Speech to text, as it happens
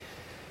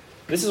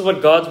This is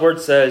what God's word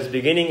says,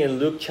 beginning in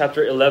Luke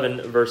chapter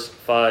 11, verse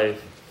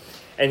 5.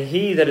 And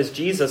he, that is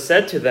Jesus,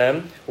 said to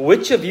them,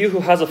 "Which of you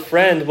who has a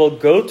friend will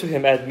go to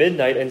him at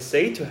midnight and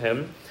say to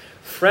him,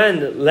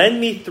 'Friend,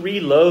 lend me 3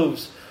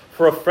 loaves,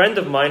 for a friend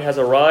of mine has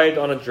arrived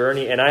on a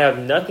journey, and I have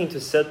nothing to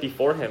set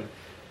before him?'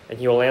 And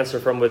he will answer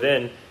from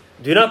within,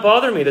 'Do not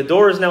bother me. The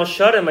door is now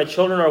shut, and my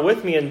children are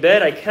with me in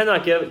bed. I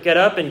cannot get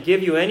up and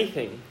give you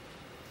anything.'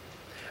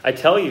 I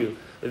tell you,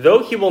 though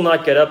he will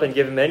not get up and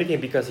give him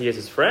anything because he is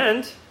his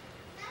friend,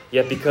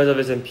 yet because of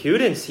his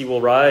impudence he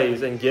will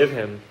rise and give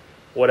him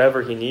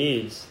whatever he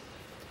needs.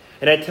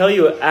 And I tell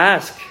you,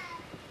 ask,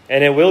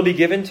 and it will be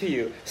given to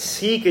you.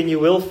 Seek, and you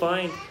will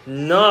find.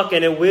 Knock,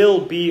 and it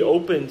will be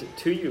opened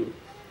to you.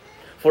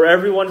 For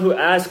everyone who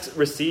asks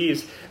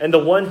receives, and the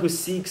one who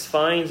seeks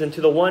finds, and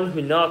to the one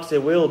who knocks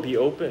it will be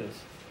opened.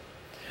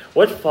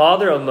 What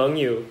father among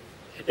you,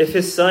 if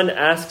his son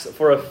asks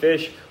for a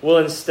fish, will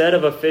instead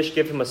of a fish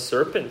give him a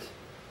serpent?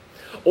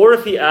 Or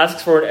if he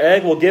asks for an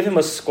egg, will give him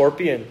a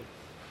scorpion?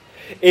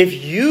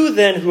 If you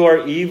then, who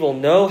are evil,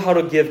 know how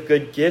to give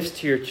good gifts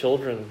to your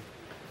children,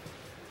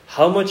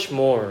 how much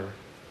more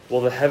will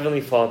the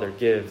Heavenly Father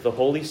give the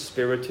Holy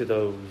Spirit to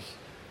those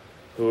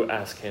who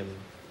ask him?"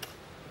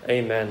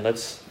 Amen.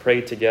 Let's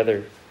pray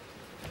together.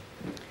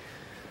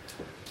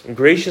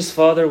 Gracious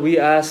Father, we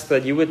ask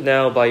that you would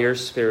now, by your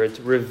Spirit,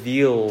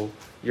 reveal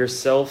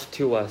yourself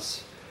to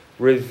us.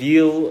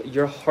 Reveal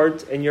your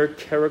heart and your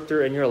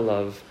character and your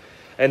love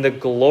and the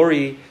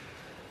glory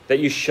that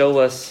you show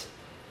us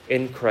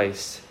in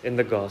Christ, in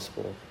the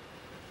gospel.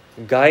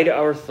 Guide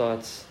our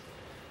thoughts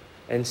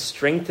and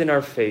strengthen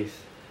our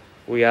faith.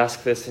 We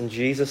ask this in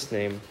Jesus'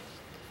 name.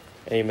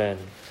 Amen.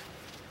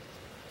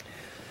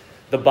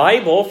 The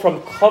Bible,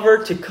 from cover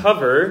to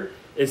cover,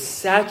 is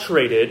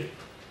saturated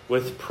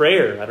with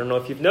prayer. I don't know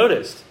if you've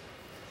noticed.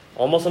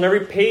 Almost on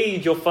every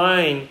page you'll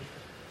find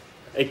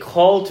a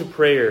call to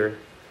prayer,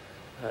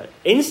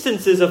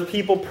 instances of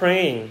people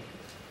praying,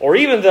 or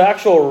even the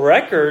actual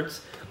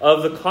records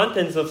of the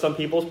contents of some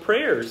people's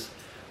prayers.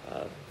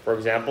 For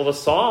example, the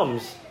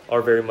Psalms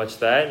are very much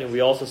that. And we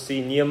also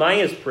see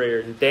Nehemiah's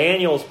prayer,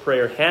 Daniel's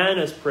prayer,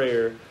 Hannah's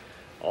prayer,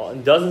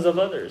 and dozens of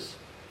others.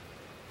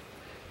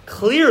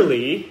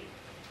 Clearly,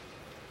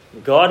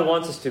 God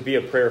wants us to be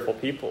a prayerful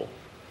people,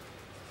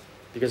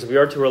 because we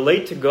are to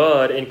relate to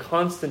God in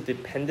constant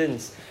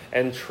dependence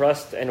and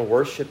trust and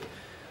worship,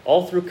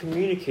 all through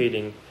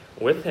communicating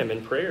with him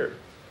in prayer.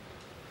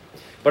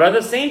 But at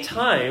the same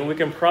time, we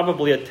can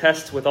probably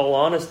attest with all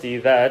honesty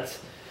that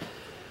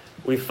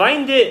we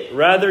find it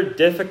rather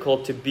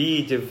difficult to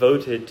be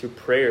devoted to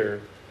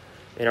prayer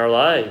in our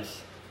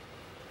lives.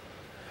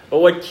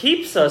 But what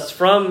keeps us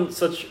from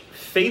such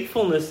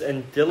faithfulness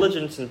and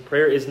diligence in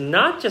prayer is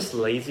not just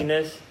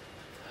laziness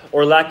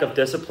or lack of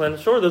discipline.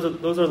 Sure,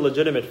 those are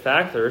legitimate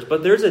factors,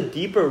 but there's a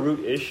deeper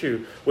root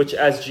issue, which,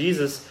 as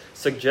Jesus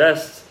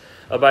suggests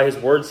by his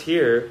words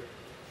here,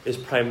 is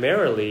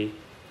primarily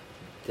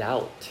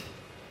doubt.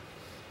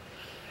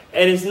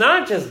 And it's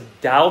not just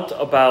doubt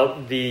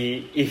about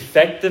the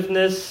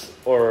effectiveness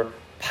or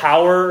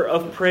power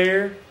of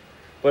prayer,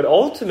 but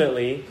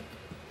ultimately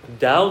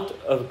doubt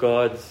of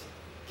God's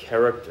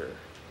character.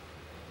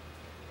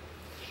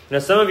 Now,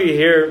 some of you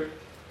here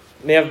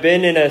may have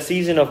been in a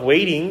season of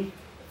waiting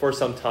for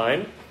some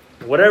time,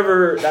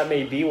 whatever that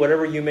may be,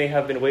 whatever you may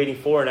have been waiting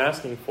for and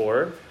asking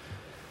for.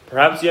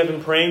 Perhaps you have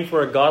been praying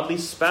for a godly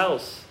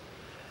spouse,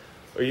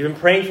 or you've been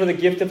praying for the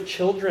gift of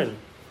children.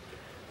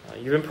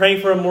 You've been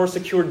praying for a more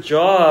secure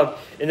job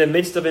in the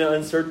midst of an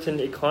uncertain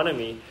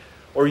economy.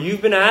 Or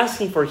you've been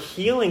asking for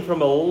healing from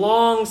a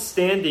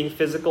long-standing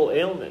physical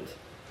ailment.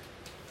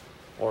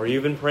 Or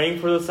you've been praying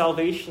for the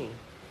salvation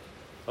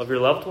of your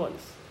loved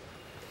ones.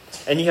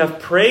 And you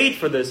have prayed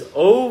for this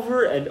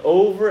over and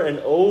over and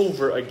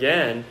over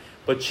again.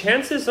 But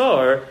chances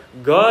are,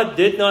 God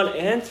did not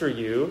answer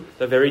you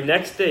the very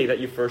next day that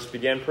you first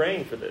began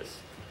praying for this.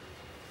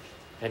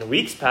 And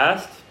weeks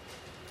passed,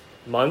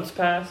 months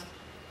passed,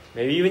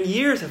 maybe even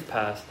years have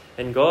passed,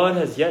 and God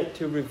has yet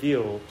to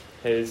reveal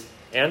his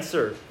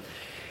answer.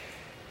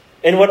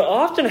 And what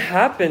often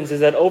happens is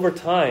that over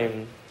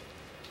time,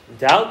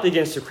 doubt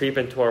begins to creep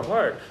into our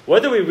heart.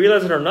 Whether we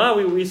realize it or not,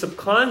 we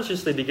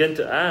subconsciously begin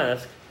to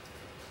ask,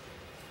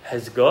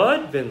 has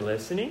God been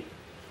listening?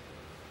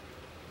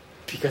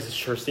 Because it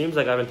sure seems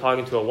like I've been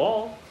talking to a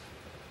wall.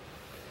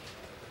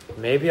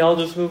 Maybe I'll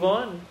just move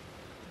on.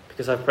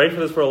 Because I've prayed for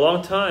this for a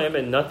long time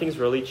and nothing's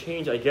really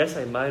changed. I guess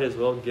I might as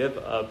well give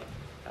up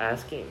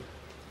asking.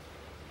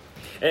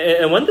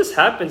 And when this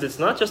happens, it's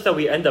not just that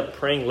we end up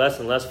praying less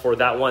and less for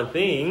that one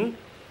thing,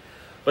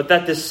 but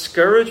that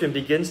discouragement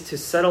begins to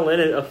settle in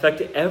and affect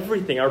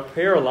everything, our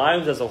prayer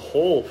lives as a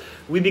whole.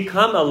 We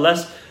become a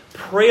less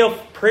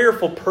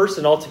prayerful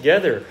person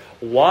altogether.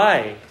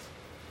 Why?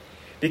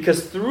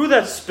 Because through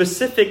that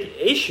specific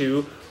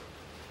issue,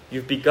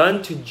 you've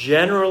begun to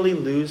generally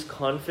lose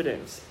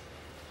confidence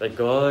that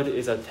God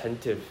is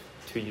attentive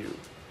to you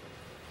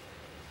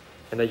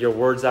and that your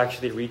words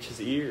actually reach his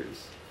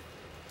ears.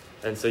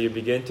 And so you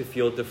begin to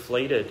feel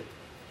deflated.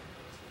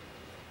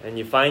 and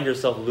you find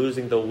yourself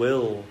losing the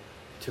will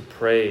to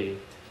pray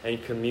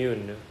and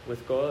commune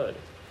with God.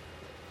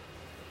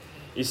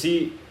 You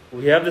see,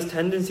 we have this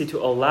tendency to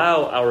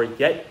allow our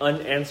yet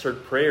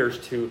unanswered prayers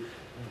to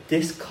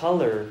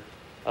discolor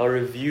our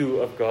view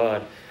of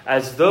God,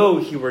 as though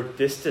He were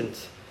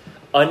distant,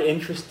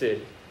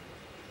 uninterested,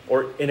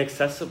 or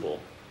inaccessible.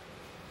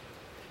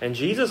 And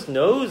Jesus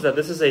knows that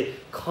this is a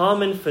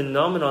common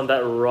phenomenon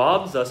that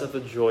robs us of the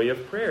joy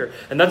of prayer.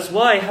 And that's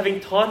why, having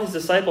taught His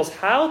disciples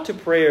how to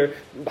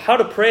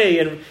pray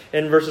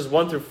in verses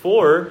 1 through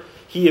 4,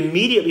 He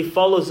immediately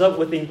follows up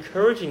with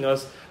encouraging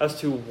us as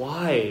to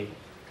why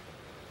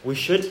we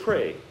should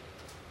pray,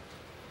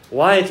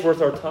 why it's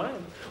worth our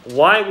time,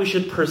 why we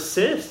should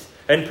persist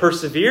and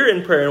persevere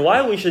in prayer, and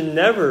why we should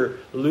never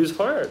lose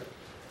heart.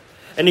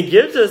 And He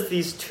gives us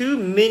these two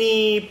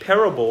mini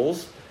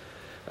parables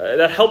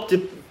that help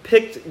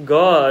depict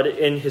God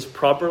in His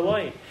proper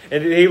light.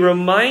 And they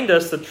remind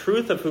us the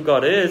truth of who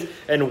God is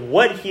and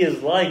what He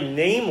is like,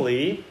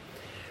 namely,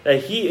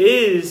 that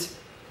He is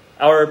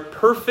our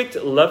perfect,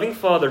 loving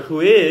Father who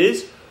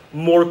is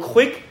more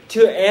quick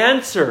to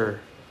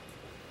answer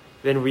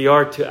than we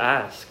are to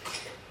ask.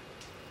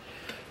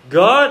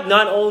 God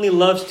not only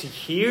loves to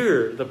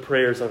hear the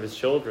prayers of His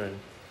children,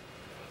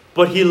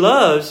 but He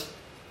loves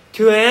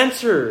to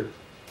answer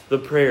the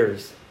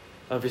prayers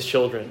of His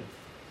children.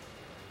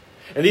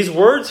 And these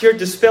words here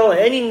dispel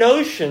any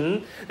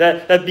notion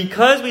that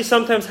because we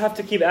sometimes have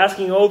to keep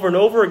asking over and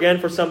over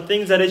again for some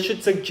things, that it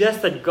should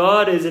suggest that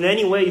God is in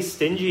any way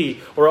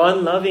stingy or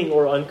unloving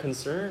or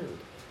unconcerned.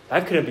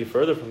 That couldn't be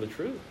further from the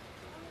truth.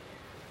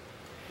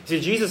 See,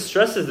 Jesus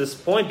stresses this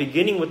point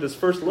beginning with this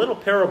first little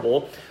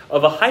parable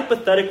of a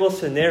hypothetical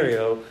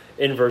scenario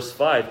in verse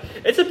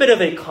 5. It's a bit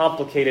of a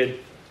complicated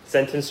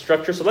sentence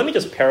structure, so let me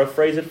just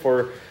paraphrase it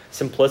for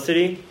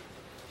simplicity.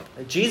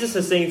 Jesus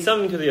is saying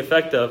something to the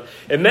effect of,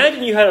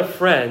 imagine you had a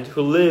friend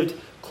who lived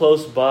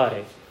close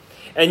by,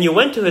 and you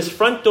went to his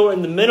front door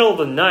in the middle of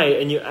the night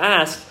and you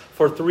asked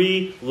for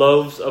 3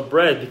 loaves of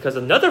bread because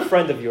another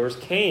friend of yours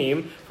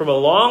came from a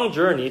long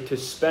journey to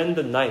spend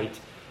the night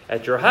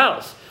at your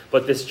house.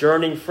 But this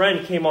journeying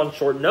friend came on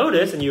short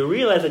notice, and you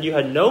realized that you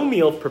had no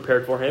meal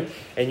prepared for him,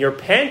 and your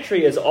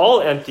pantry is all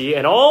empty,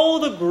 and all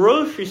the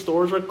grocery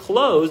stores are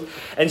closed.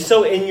 And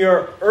so in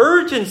your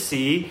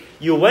urgency,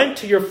 you went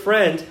to your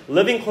friend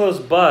living close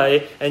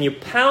by, and you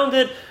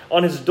pounded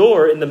on his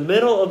door in the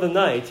middle of the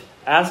night,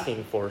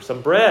 asking for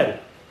some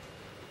bread.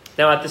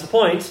 Now at this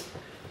point,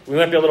 we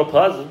might be a little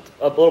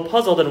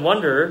puzzled and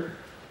wonder,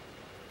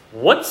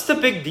 what's the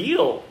big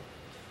deal?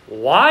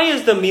 Why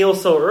is the meal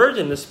so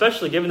urgent,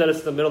 especially given that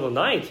it's the middle of the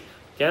night?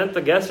 Can't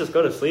the guests just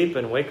go to sleep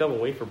and wake up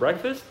and wait for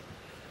breakfast?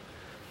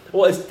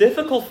 Well, it's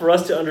difficult for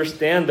us to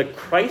understand the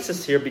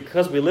crisis here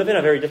because we live in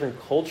a very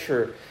different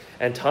culture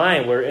and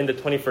time where in the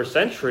 21st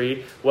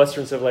century,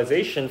 Western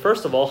civilization,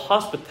 first of all,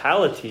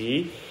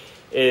 hospitality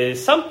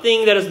is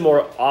something that is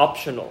more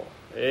optional.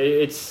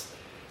 It's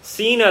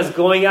seen as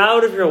going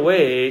out of your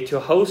way to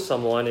host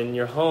someone in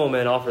your home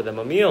and offer them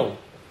a meal.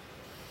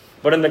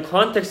 But in the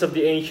context of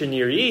the ancient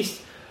Near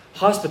East,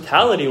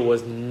 hospitality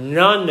was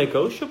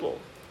non-negotiable.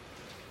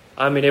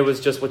 I mean, it was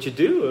just what you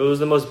do. It was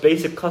the most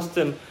basic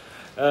custom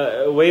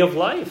way of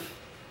life.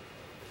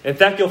 In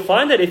fact, you'll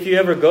find that if you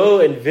ever go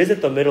and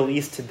visit the Middle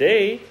East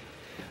today,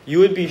 you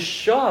would be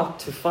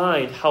shocked to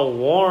find how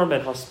warm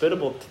and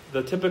hospitable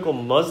the typical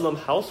Muslim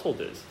household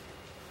is.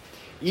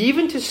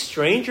 Even to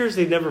strangers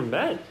they've never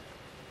met,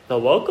 they'll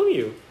welcome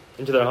you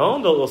into their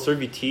home. They'll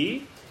serve you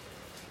tea.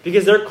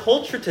 Because their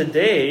culture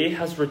today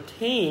has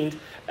retained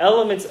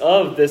elements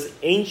of this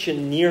ancient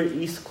Near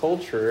East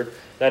culture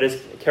that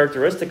is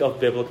characteristic of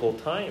biblical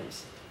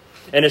times.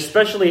 And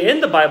especially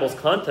in the Bible's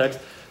context,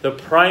 the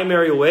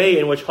primary way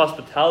in which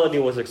hospitality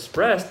was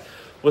expressed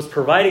was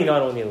providing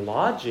not only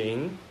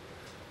lodging,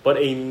 but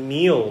a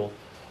meal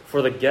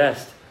for the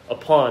guest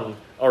upon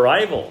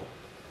arrival.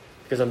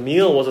 Because a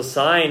meal was a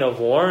sign of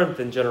warmth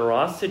and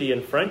generosity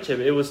and friendship.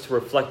 It was to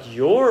reflect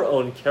your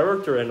own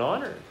character and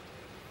honor.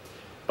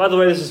 By the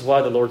way, this is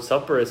why the Lord's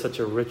Supper is such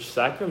a rich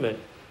sacrament.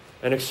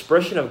 An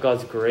expression of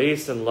God's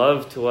grace and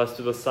love to us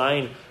through the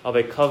sign of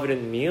a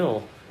covenant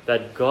meal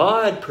that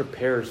God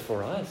prepares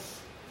for us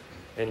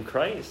in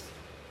Christ.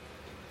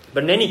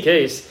 But in any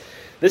case,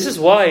 this is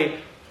why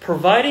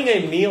providing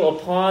a meal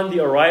upon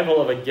the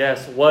arrival of a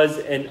guest was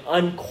an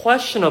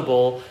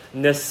unquestionable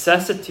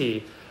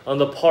necessity on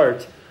the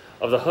part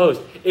of the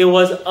host. It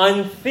was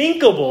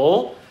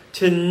unthinkable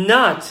to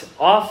not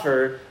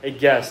offer a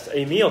guest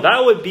a meal.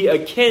 That would be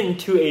akin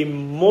to a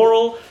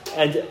moral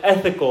and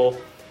ethical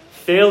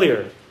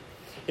failure.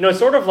 You know, it's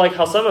sort of like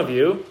how some of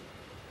you,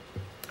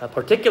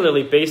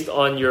 particularly based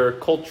on your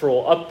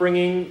cultural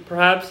upbringing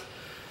perhaps,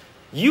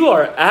 you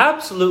are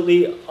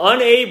absolutely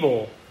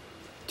unable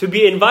to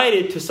be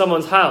invited to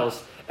someone's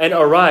house and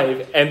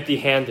arrive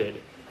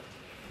empty-handed.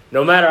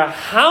 No matter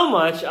how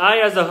much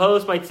I as a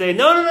host might say,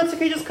 no, it's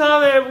okay, just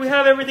come, we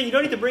have everything, you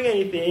don't need to bring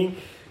anything.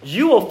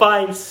 You will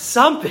find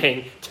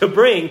something to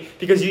bring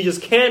because you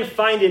just can't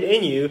find it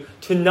in you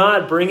to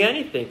not bring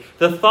anything.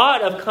 The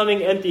thought of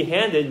coming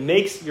empty-handed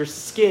makes your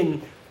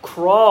skin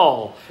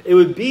crawl. It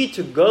would be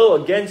to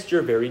go against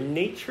your very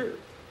nature.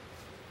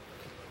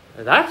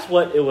 And that's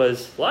what it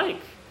was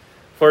like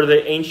for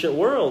the ancient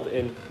world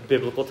in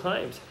biblical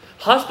times.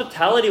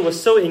 Hospitality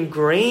was so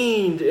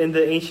ingrained in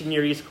the ancient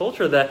Near East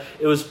culture that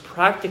it was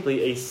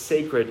practically a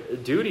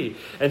sacred duty.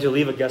 And to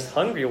leave a guest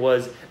hungry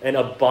was an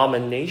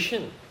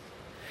abomination.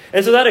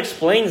 And so that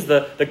explains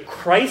the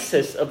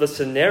crisis of the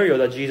scenario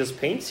that Jesus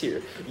paints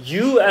here.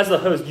 You as the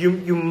host,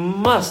 you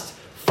must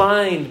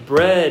find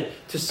bread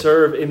to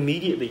serve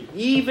immediately,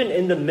 even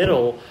in the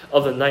middle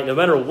of the night, no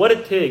matter what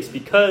it takes,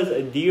 because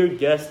a dear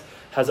guest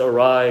has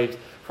arrived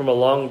from a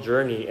long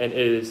journey and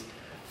is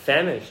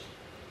famished.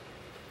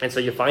 And so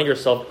you find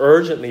yourself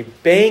urgently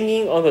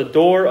banging on the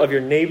door of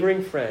your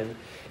neighboring friend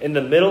in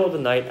the middle of the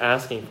night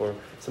asking for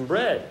some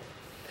bread.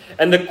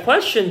 And the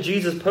question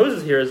Jesus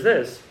poses here is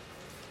this.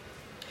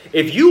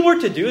 If you were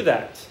to do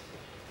that,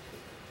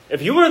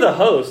 if you were the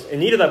host and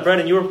needed that bread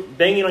and you were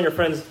banging on your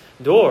friend's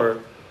door,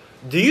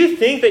 do you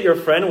think that your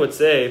friend would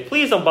say,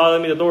 please don't bother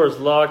me, the door is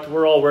locked,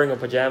 we're all wearing our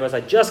pajamas,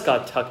 I just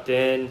got tucked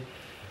in,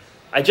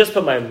 I just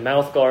put my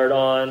mouth guard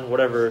on,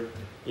 whatever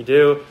you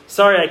do,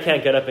 sorry I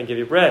can't get up and give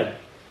you bread.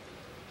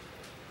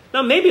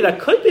 Now maybe that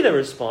could be the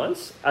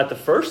response at the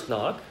first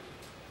knock.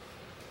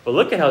 But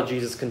look at how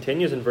Jesus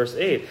continues in verse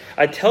 8.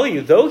 I tell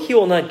you, though he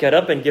will not get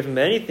up and give him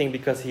anything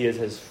because he is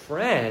his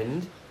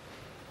friend,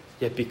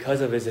 yet because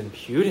of his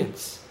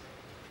impudence,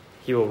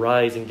 he will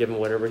rise and give him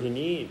whatever he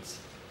needs.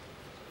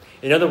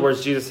 In other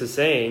words, Jesus is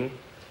saying,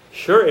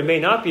 sure, it may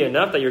not be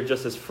enough that you're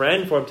just his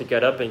friend for him to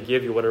get up and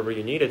give you whatever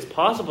you need. It's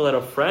possible that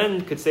a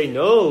friend could say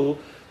no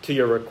to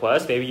your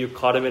request. Maybe you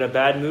caught him in a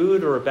bad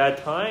mood or a bad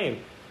time,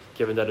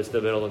 given that it's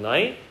the middle of the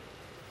night.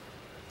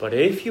 But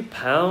if you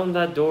pound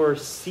that door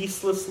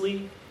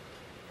ceaselessly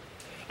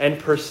and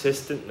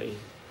persistently,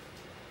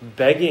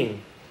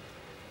 begging,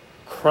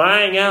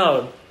 crying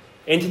out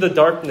into the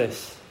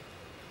darkness,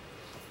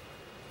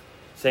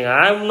 saying,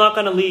 I'm not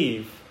going to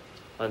leave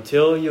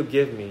until you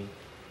give me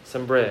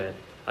some bread.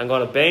 I'm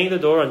going to bang the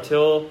door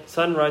until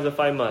sunrise if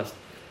I must.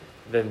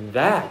 Then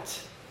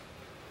that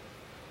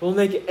will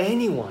make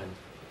anyone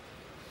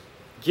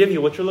give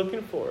you what you're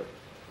looking for,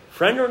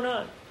 friend or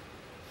not,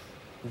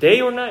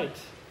 day or night,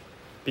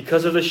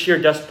 because of the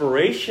sheer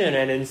desperation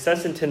and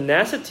incessant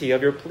tenacity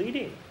of your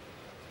pleading.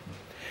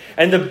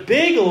 And the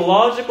big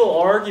logical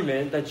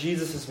argument that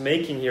Jesus is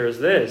making here is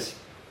this.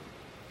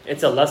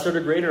 It's a lesser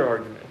to greater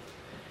argument.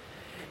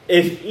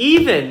 If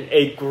even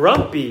a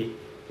grumpy,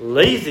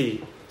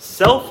 lazy,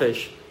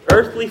 selfish,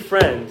 earthly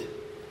friend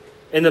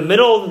in the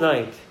middle of the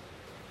night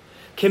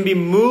can be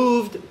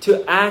moved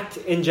to act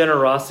in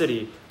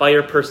generosity by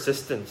your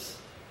persistence,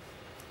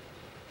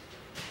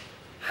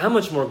 how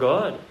much more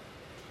God,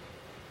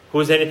 who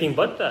is anything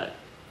but that,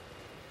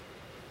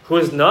 who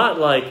is not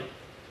like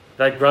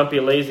that grumpy,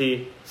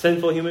 lazy,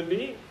 sinful human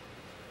being?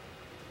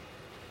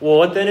 Well,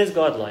 what then is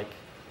God like?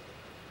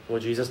 Well,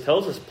 Jesus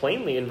tells us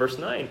plainly in verse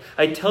 9,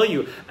 I tell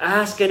you,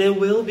 ask and it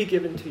will be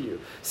given to you.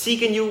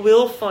 Seek and you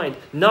will find.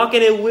 Knock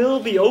and it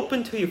will be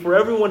open to you. For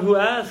everyone who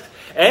asks,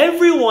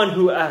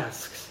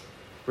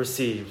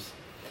 receives.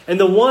 And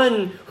the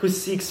one who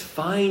seeks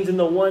finds, and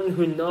the one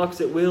who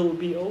knocks it will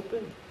be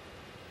open.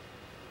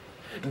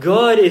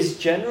 God is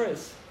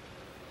generous.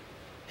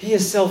 He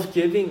is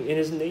self-giving in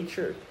his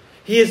nature.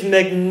 He is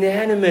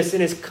magnanimous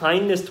in his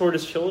kindness toward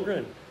his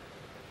children.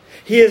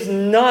 He is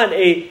not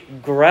a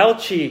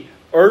grouchy,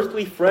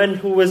 earthly friend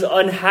who was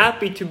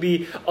unhappy to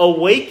be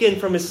awakened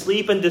from his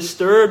sleep and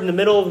disturbed in the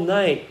middle of the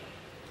night.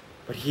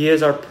 But he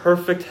is our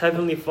perfect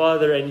heavenly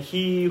Father, and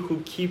he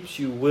who keeps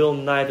you will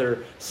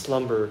neither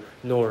slumber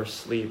nor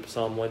sleep.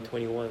 Psalm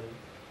 121.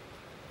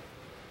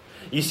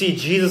 You see,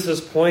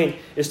 Jesus' point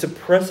is to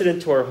press it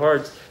into our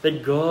hearts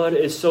that God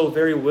is so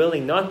very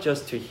willing not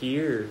just to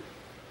hear,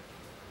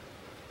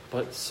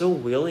 but so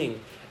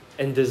willing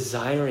and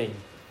desiring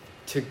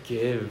to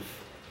give.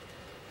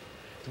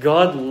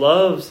 God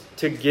loves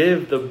to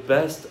give the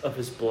best of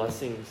his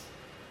blessings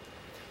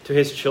to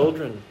his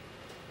children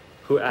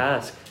who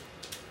ask.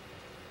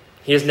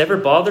 He is never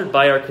bothered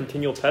by our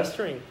continual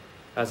pestering,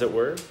 as it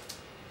were.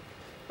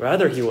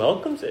 Rather, he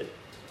welcomes it.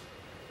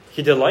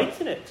 He delights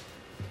in it.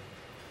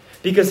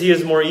 Because he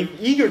is more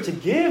eager to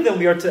give than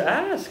we are to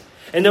ask.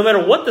 And no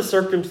matter what the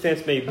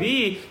circumstance may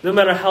be, no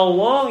matter how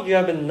long you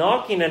have been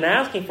knocking and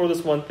asking for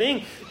this one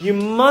thing, you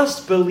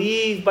must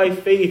believe by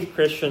faith,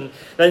 Christian,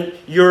 that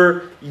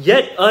your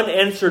yet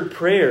unanswered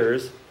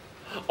prayers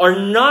are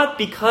not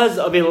because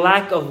of a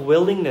lack of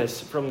willingness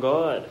from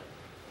God.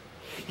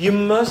 You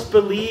must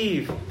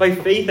believe by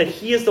faith that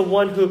he is the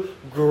one who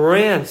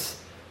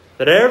grants,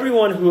 that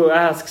everyone who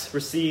asks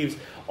receives,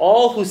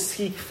 all who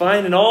seek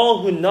find, and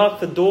all who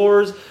knock the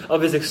doors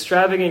of his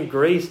extravagant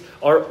grace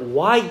are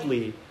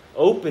widely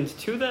opened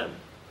to them.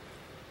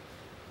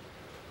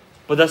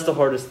 But that's the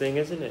hardest thing,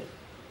 isn't it?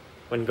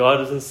 When God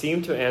doesn't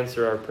seem to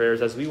answer our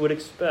prayers as we would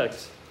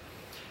expect.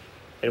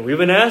 And we've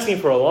been asking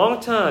for a long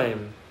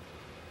time,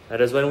 That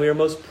is when we are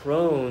most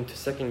prone to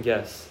second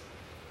guess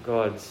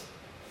God's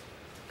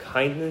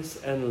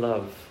kindness and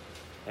love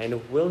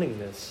and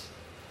willingness.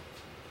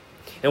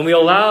 And we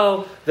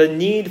allow the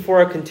need for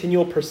a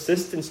continual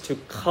persistence to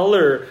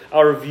color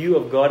our view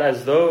of God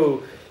as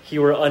though He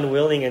were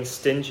unwilling and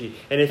stingy.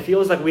 And it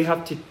feels like we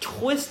have to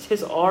twist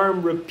His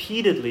arm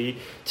repeatedly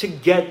to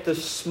get the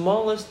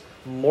smallest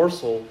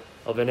morsel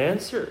of an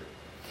answer.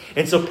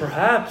 And so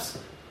perhaps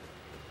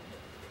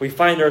we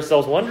find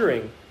ourselves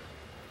wondering,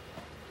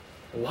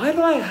 why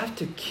do I have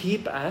to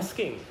keep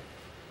asking?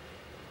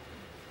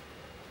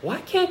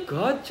 Why can't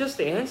God just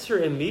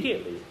answer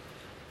immediately?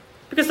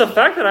 Because the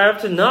fact that I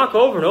have to knock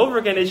over and over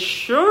again, it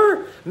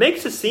sure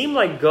makes it seem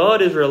like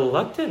God is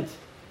reluctant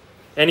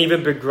and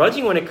even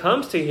begrudging when it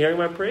comes to hearing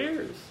my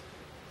prayers.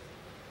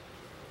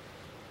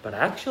 But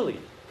actually,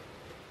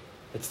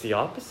 it's the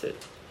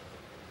opposite.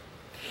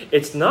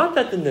 It's not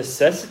that the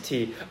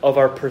necessity of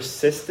our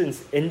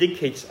persistence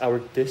indicates our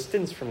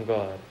distance from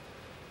God,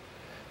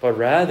 but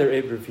rather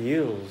it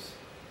reveals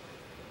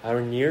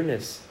our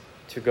nearness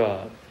to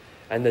God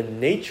and the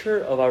nature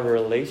of our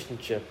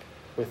relationship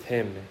with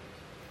Him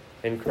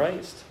in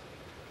Christ.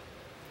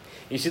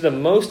 You see, the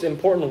most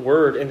important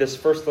word in this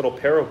first little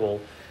parable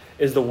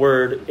is the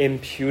word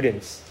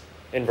impudence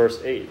in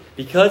verse 8.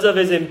 Because of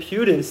his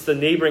impudence, the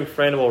neighboring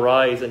friend will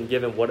rise and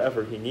give him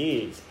whatever he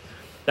needs.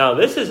 Now,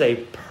 this is a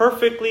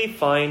perfectly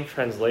fine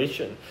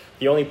translation.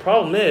 The only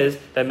problem is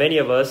that many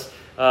of us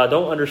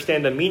don't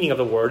understand the meaning of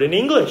the word in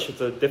English.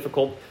 It's a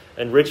difficult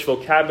and rich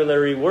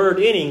vocabulary word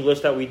in English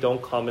that we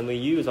don't commonly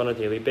use on a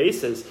daily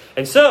basis.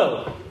 And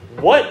so,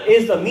 what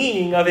is the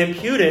meaning of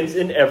impudence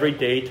in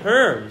everyday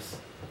terms?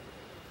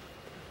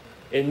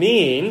 It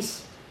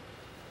means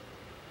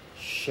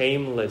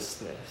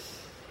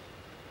shamelessness.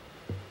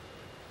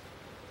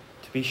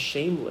 To be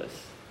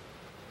shameless.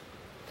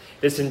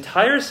 This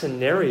entire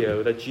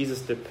scenario that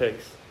Jesus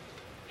depicts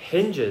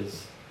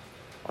hinges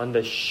on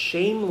the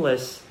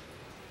shameless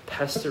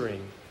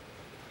pestering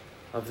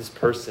of this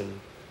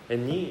person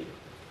in need.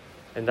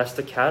 And that's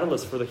the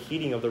catalyst for the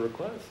heeding of the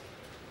request.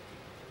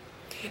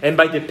 And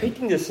by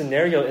depicting the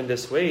scenario in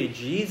this way,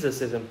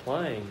 Jesus is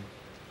implying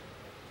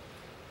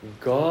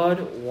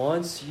God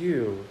wants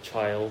you,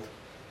 child,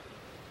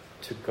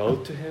 to go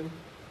to Him,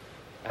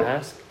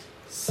 ask,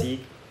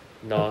 seek,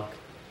 knock,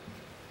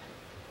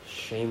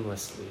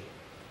 shamelessly,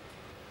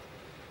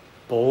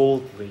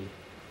 boldly,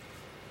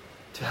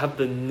 to have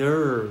the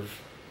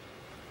nerve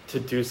to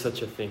do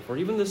such a thing for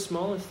even the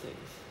smallest things.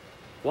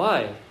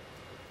 Why?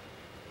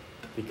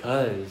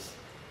 Because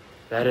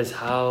that is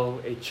how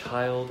a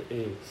child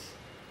is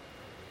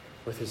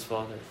with his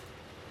father.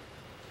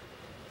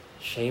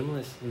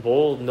 Shameless,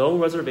 bold, no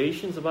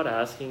reservations about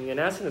asking, and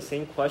asking the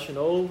same question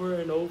over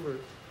and over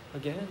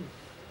again.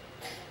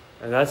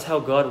 And that's how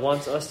God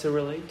wants us to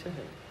relate to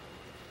Him.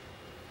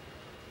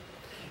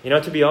 You know,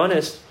 to be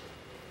honest,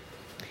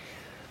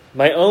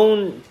 my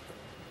own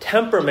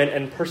temperament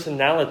and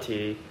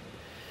personality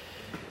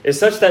is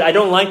such that I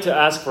don't like to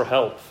ask for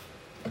help.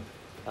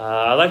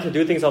 I like to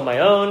do things on my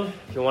own.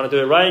 If you want to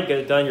do it right, get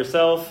it done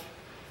yourself.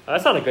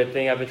 That's not a good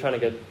thing. I've been trying to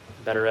get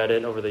better at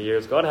it over the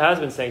years. God has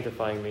been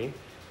sanctifying me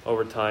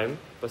over time,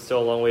 but still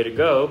a long way to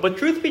go. But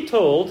truth be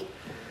told,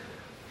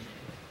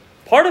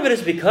 part of it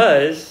is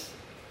because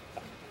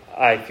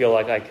I feel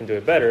like I can do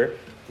it better.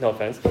 No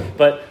offense.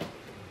 But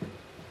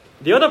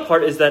the other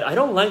part is that I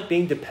don't like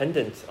being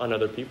dependent on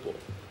other people.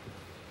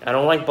 I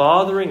don't like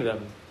bothering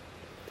them.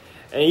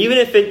 And even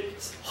if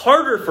it's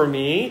harder for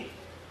me,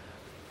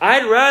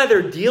 I'd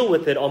rather deal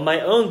with it on my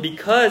own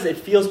because it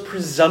feels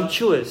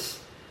presumptuous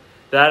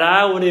that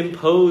I would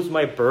impose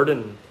my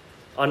burden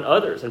on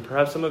others. And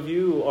perhaps some of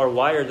you are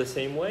wired the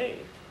same way.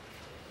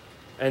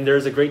 And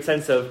there's a great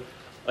sense of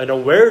an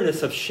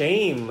awareness of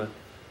shame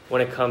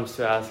when it comes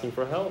to asking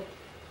for help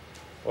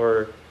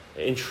or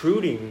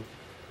intruding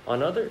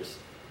on others.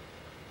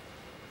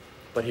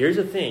 But here's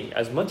the thing.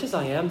 As much as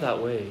I am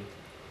that way,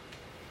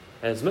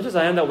 and as much as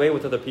I am that way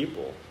with other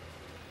people,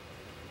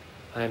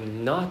 I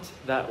am not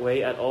that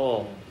way at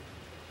all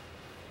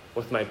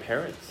with my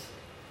parents.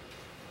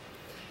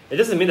 It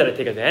doesn't mean that I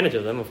take advantage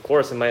of them. Of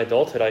course, in my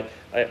adulthood,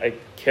 I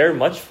care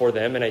much for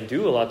them, and I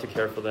do a lot to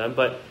care for them.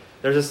 But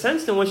there's a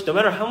sense in which no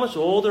matter how much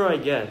older I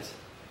get,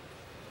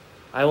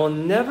 I will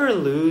never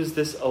lose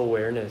this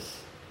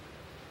awareness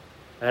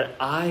that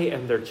I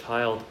am their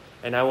child,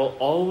 and I will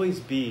always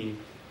be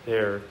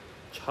their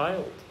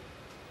child.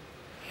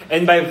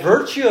 And by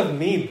virtue of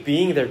me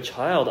being their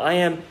child, I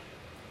am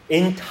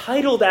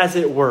entitled, as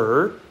it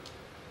were,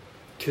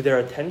 to their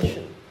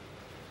attention,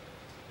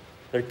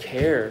 their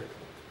care,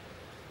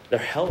 their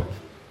help.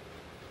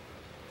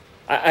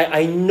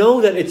 I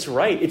know that it's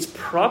right, it's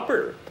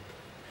proper.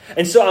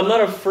 And so I'm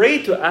not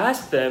afraid to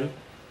ask them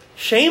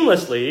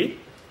shamelessly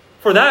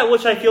for that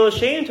which I feel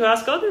ashamed to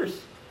ask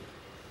others,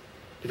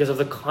 because of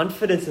the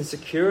confidence and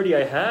security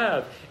I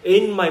have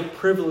in my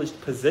privileged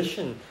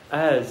position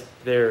as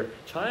their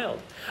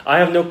child. I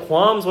have no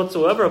qualms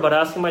whatsoever about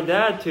asking my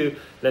dad to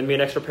lend me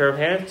an extra pair of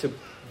hands to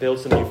build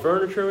some new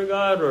furniture we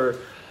got,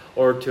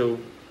 or to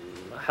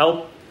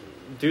help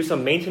do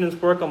some maintenance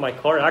work on my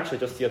car. Actually,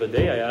 just the other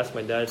day, I asked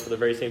my dad for the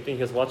very same thing.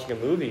 He was watching a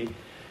movie,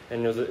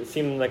 and it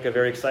seemed like a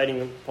very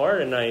exciting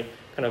part, and I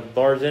kind of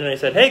barged in and I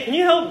said, "Hey, can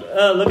you help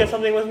look at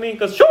something with me?" He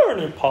goes, "Sure,"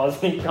 and he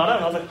paused and he got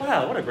up. I was like,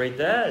 "Wow, what a great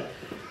dad."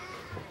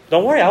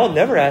 Don't worry, I will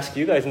never ask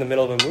you guys in the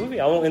middle of a movie.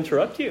 I won't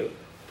interrupt you.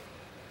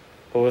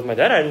 But with my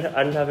dad,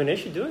 I didn't have an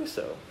issue doing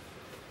so.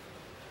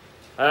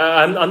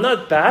 I'm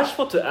not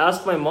bashful to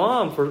ask my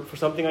mom for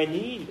something I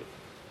need.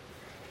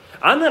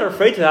 I'm not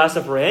afraid to ask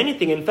them for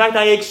anything. In fact,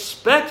 I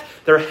expect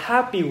their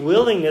happy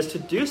willingness to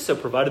do so,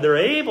 provided they're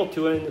able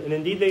to, and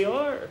indeed they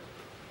are.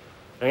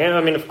 And,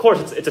 I mean, of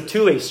course, it's a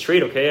two-way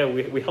street, okay?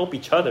 We help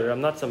each other.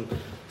 I'm not some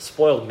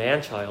spoiled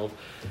man-child.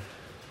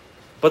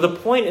 But the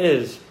point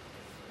is,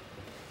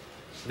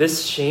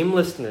 this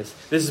shamelessness,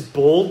 this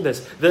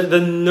boldness, the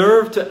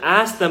nerve to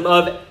ask them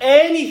of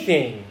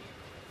anything,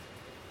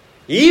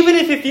 even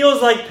if it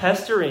feels like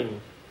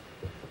pestering,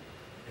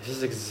 this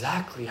is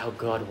exactly how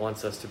God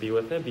wants us to be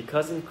with Him.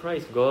 Because in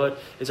Christ, God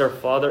is our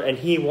Father, and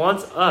He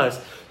wants us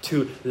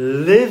to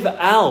live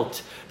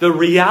out the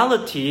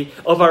reality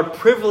of our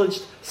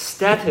privileged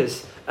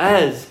status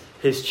as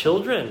His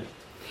children.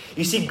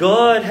 You see,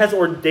 God has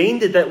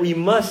ordained it that we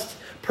must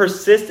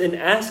persist in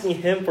asking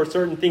Him for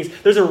certain things.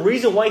 There's a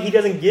reason why He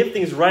doesn't give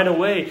things right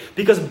away,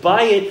 because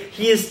by it,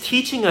 He is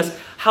teaching us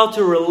how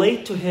to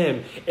relate to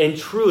Him in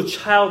true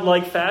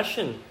childlike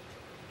fashion.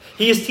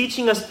 He is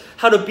teaching us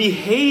how to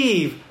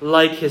behave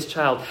like His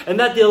child. And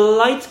that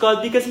delights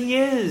God because He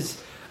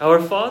is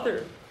our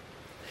Father.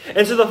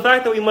 And so the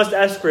fact that we must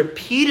ask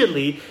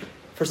repeatedly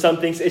for some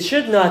things, it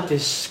should not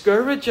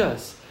discourage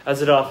us,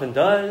 as it often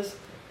does,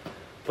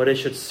 but it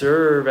should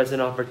serve as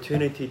an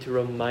opportunity to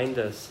remind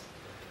us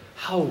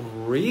how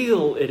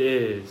real it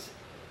is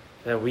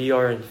that we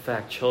are in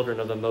fact children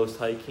of the Most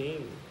High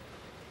King.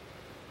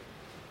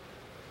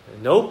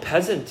 No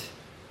peasant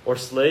or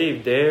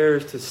slave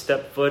dares to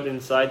step foot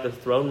inside the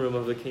throne room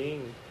of the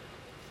king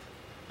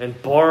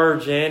and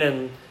barge in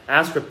and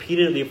ask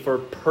repeatedly for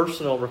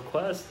personal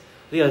requests.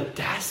 The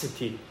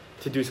audacity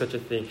to do such a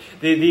thing.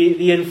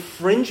 The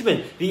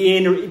infringement,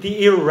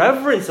 the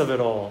irreverence of it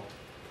all.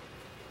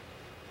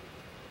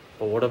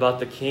 But what about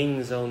the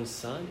king's own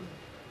son?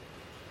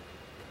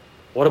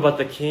 What about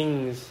the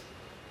king's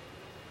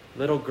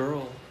little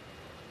girl?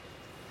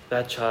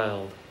 That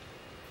child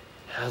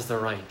has the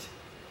right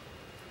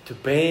to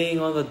bang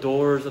on the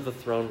doors of the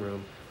throne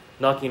room,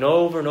 knocking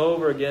over and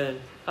over again.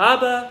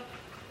 Abba,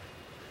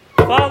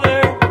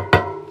 Father,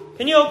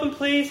 can you open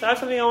please? I have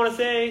something I want to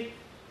say.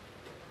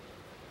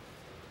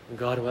 And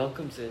God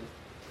welcomes it.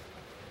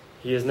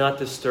 He is not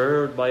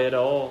disturbed by it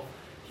all.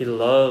 He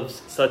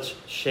loves such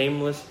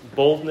shameless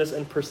boldness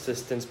and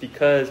persistence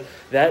because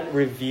that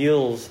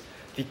reveals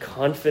the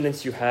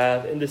confidence you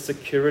have in the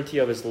security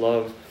of His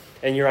love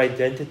and your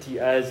identity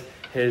as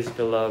His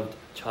beloved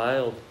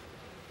child.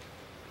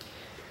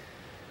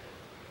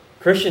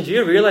 Christian, do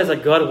you realize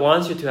that God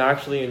wants you to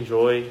actually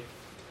enjoy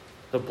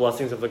the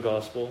blessings of the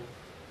gospel?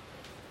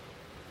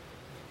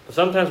 But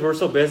sometimes we're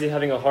so busy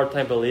having a hard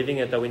time believing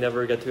it that we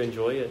never get to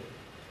enjoy it.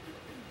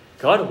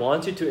 God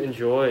wants you to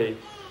enjoy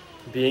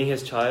being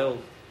His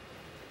child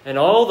and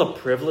all the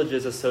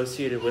privileges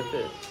associated with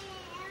it.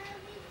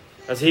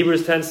 As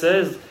Hebrews 10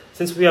 says,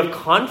 since we have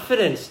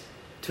confidence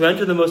to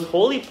enter the most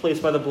holy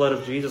place by the blood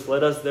of Jesus,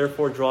 let us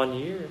therefore draw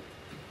near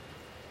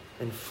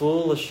in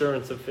full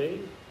assurance of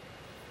faith.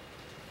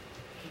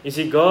 You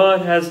see,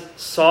 God has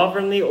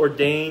sovereignly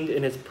ordained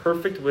in His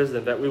perfect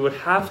wisdom that we would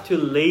have to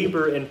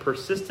labor in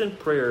persistent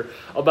prayer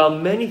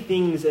about many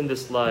things in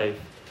this life,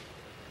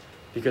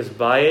 because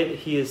by it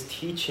He is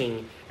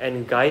teaching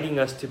and guiding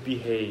us to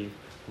behave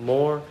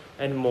more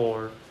and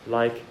more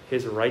like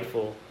His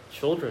rightful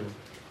children.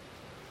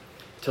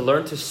 To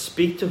learn to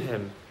speak to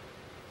Him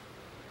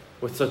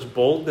with such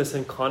boldness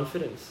and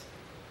confidence.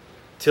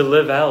 To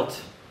live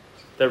out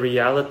the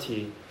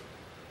reality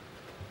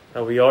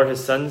that we are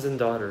His sons and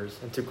daughters,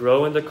 and to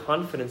grow in the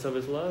confidence of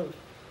His love.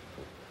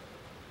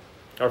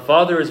 Our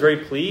Father is very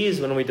pleased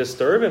when we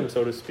disturb Him,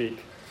 so to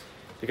speak,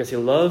 because He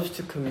loves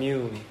to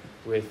commune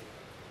with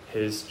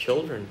His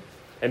children.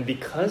 And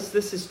because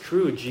this is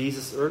true,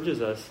 Jesus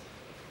urges us,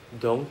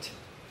 don't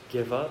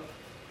give up.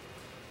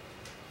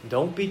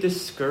 Don't be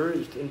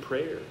discouraged in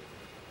prayer.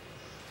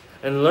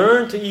 And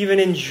learn to even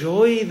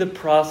enjoy the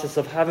process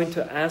of having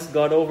to ask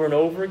God over and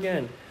over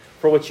again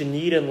for what you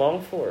need and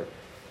long for.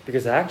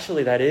 Because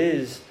actually that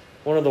is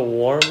one of the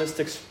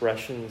warmest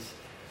expressions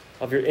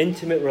of your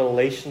intimate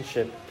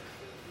relationship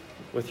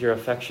with your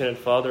affectionate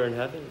Father in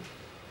heaven.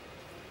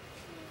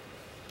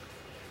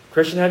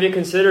 Christian, have you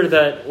considered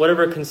that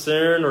whatever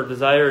concern or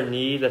desire or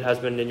need that has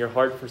been in your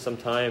heart for some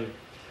time,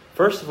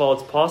 first of all,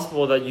 it's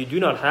possible that you do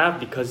not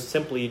have because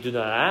simply you do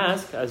not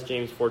ask, as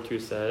James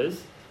 4:2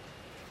 says.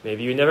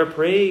 Maybe you never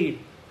prayed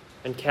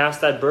and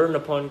cast that burden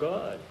upon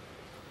God.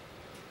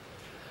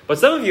 But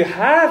some of you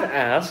have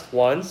asked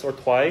once or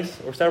twice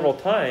or several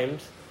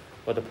times,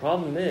 but the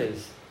problem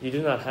is you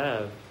do not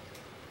have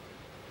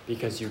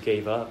because you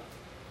gave up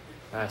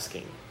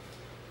asking.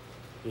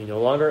 You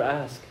no longer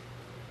ask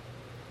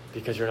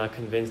because you're not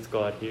convinced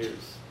God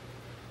hears.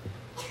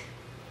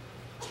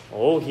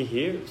 Oh, He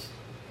hears.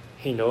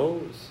 He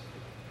knows.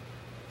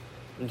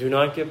 Do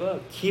not give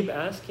up. Keep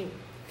asking.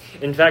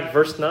 In fact,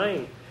 verse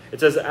 9, it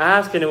says,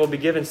 ask and it will be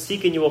given,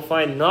 seek and you will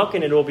find, knock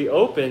and it will be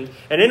opened.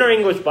 And in our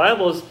English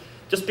Bibles,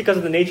 just because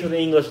of the nature of the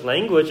English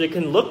language, it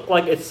can look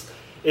like it's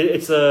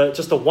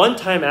just a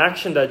one-time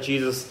action that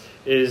Jesus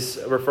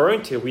is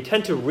referring to. We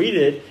tend to read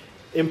it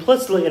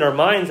implicitly in our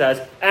minds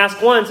as,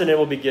 ask once and it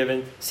will be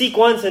given, seek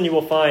once and you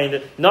will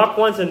find, knock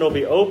once and it will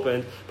be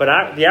opened.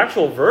 But the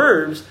actual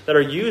verbs that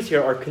are used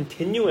here are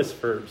continuous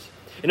verbs.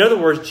 In other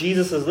words,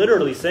 Jesus is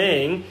literally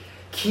saying,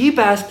 keep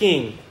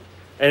asking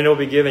and it will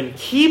be given.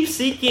 Keep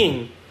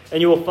seeking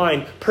and you will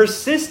find.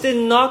 Persist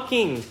in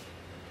knocking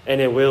and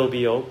it will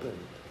be opened.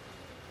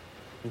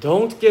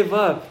 Don't give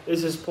up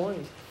is his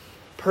point.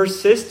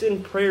 Persist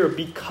in prayer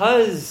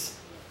because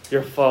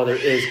your Father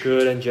is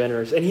good and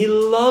generous. And He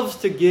loves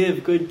to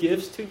give good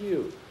gifts to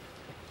you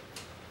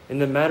in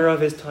the matter of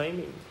His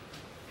timing.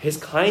 His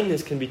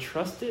kindness can be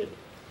trusted.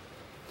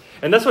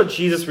 And that's what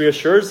Jesus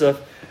reassures us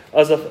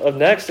of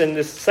next in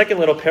this second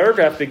little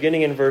paragraph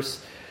beginning in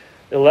verse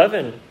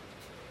 11.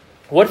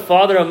 What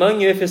father among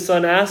you, if his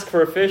son asks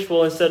for a fish,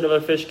 will instead of a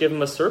fish give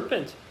him a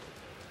serpent?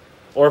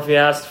 Or if he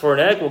asks for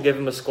an egg, will give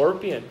him a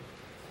scorpion?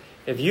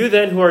 If you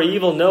then who are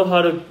evil know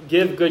how to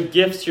give good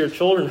gifts to your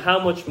children,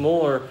 how much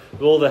more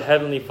will the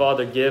Heavenly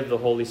Father give the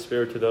Holy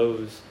Spirit to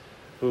those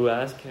who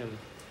ask Him?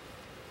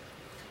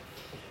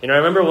 I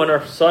remember when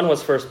our son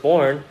was first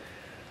born,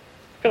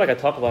 I feel like I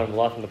talk about him a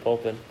lot from the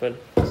pulpit, but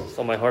it's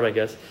on my heart, I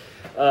guess.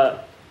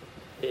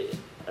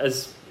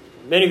 As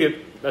many of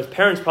you, as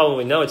parents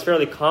probably know, it's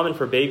fairly common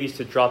for babies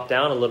to drop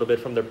down a little bit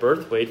from their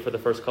birth weight for the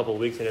first couple of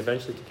weeks and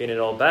eventually to gain it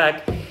all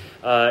back in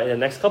the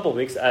next couple of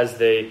weeks as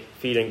they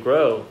feed and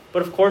grow.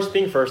 But of course,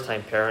 being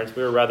first-time parents,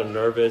 we were rather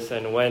nervous,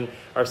 and when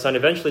our son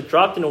eventually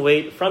dropped in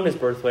weight from his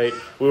birth weight,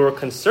 we were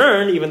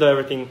concerned, even though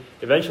everything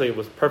eventually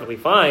was perfectly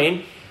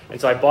fine. And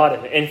so I bought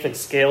an infant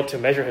scale to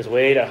measure his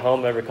weight at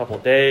home every couple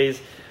of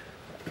days.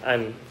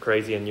 I'm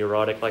crazy and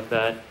neurotic like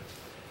that.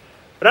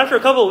 But after a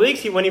couple of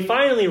weeks, when he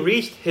finally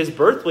reached his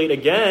birth weight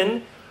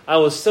again, I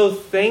was so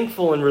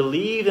thankful and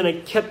relieved, and I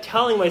kept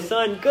telling my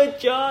son, good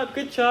job,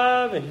 good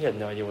job. And he had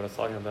no idea what I was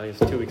talking about. He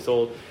was 2 weeks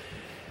old.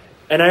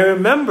 And I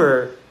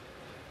remember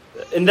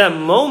in that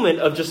moment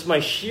of just my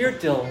sheer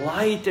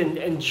delight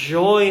and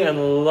joy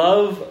and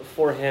love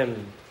for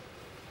him,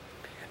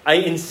 I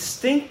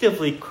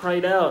instinctively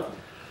cried out,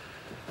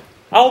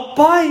 I'll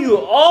buy you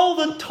all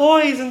the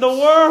toys in the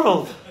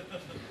world.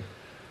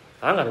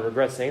 I'm going to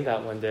regret saying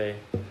that one day.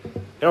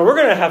 We're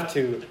going to have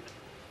to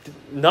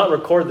not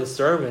record the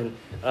sermon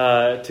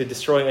to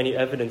destroy any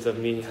evidence of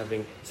me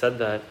having said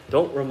that.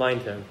 Don't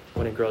remind him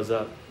when he grows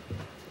up.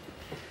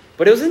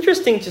 But it was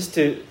interesting just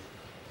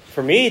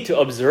for me to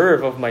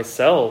observe of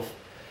myself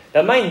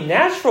that my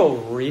natural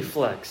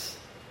reflex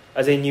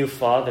as a new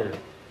father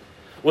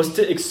was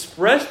to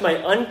express my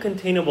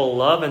uncontainable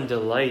love and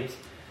delight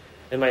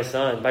in my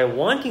son by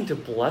wanting to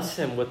bless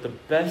him with the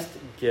best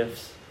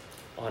gifts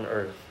on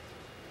earth.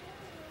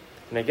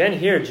 And again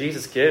here,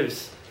 Jesus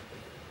gives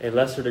a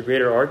lesser to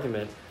greater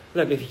argument.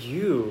 Look, if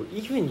you,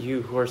 even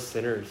you who are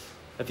sinners,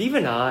 if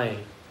even I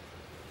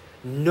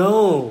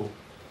know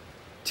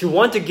to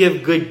want to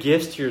give good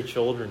gifts to your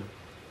children,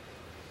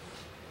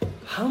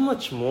 how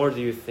much more do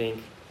you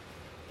think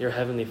your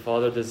Heavenly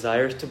Father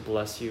desires to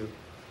bless you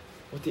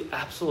with the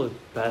absolute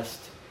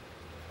best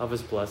of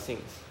His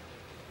blessings?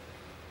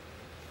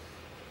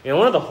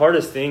 One of the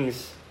hardest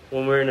things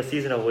when we're in a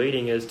season of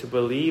waiting is to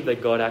believe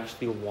that God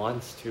actually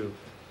wants to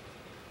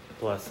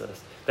bless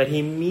us, that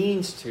He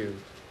means to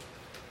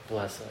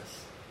bless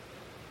us.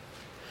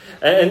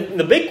 And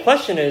the big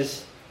question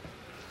is,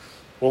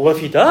 well, if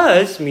He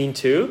does mean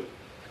to,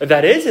 if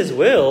that is His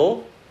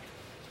will,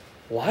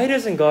 why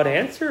doesn't God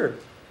answer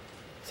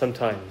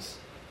sometimes?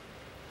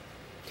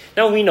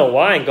 Now we know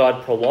why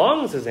God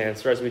prolongs His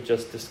answer, as we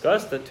just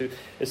discussed,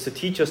 is to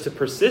teach us to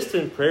persist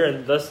in prayer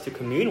and thus to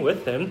commune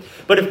with Him.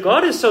 But if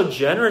God is so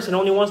generous and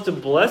only wants to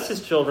bless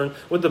His children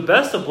with the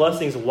best of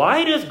blessings,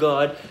 why does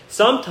God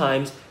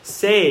sometimes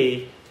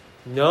say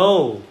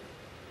no?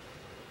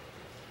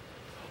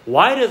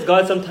 Why does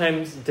God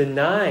sometimes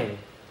deny?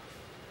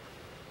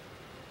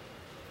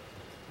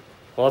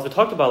 Well, as we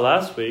talked about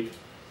last week,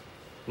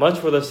 much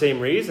for the same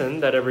reason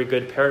that every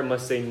good parent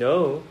must say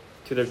no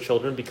to their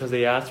children, because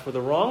they ask for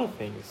the wrong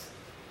things.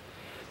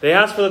 They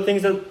ask for the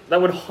things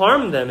that would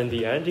harm them in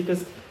the end,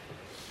 because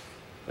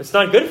it's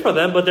not good for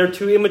them, but they're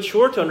too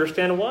immature to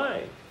understand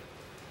why.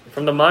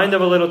 From the mind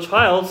of a little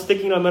child,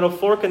 sticking a metal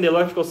fork in the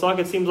electrical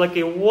socket seems like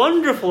a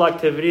wonderful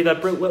activity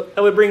that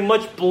would bring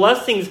much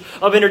blessings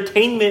of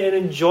entertainment and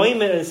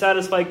enjoyment and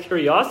satisfy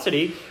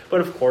curiosity.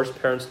 But of course,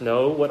 parents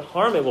know what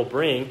harm it will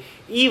bring,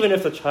 even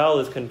if the child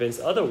is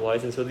convinced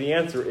otherwise. And so the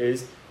answer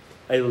is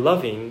a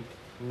loving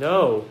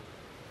no.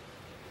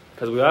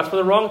 Because we ask for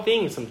the wrong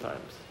things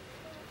sometimes.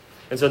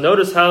 And so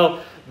notice how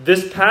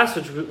this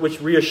passage,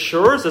 which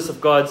reassures us of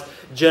God's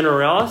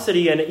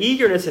generosity and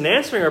eagerness in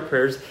answering our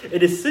prayers,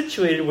 it is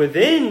situated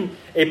within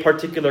a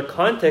particular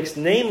context,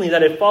 namely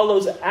that it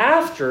follows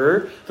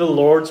after the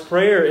Lord's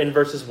Prayer in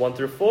verses 1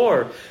 through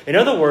 4. In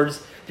other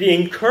words, the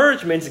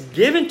encouragements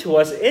given to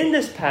us in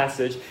this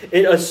passage,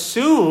 it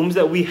assumes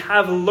that we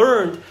have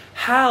learned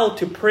how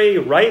to pray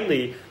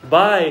rightly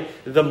by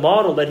the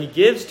model that he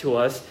gives to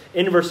us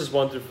in verses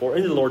 1 through 4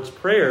 in the Lord's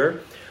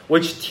Prayer,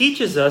 which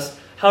teaches us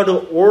how to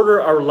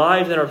order our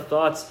lives and our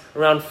thoughts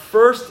around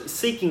first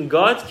seeking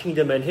God's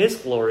kingdom and his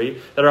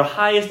glory, that our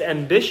highest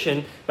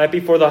ambition might be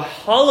for the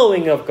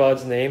hallowing of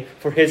God's name,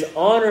 for his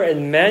honor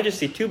and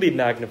majesty to be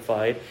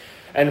magnified.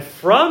 And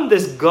from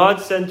this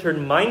God-centered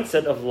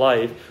mindset of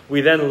life,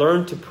 we then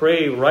learn to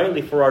pray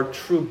rightly for our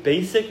true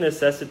basic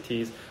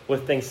necessities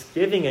with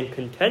thanksgiving and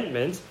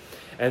contentment.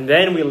 And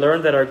then we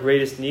learn that our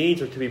greatest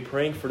needs are to be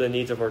praying for the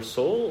needs of our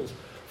souls,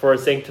 for our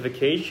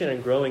sanctification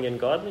and growing in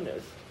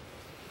godliness.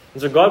 And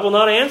so God will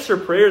not answer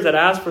prayers that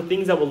ask for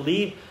things that will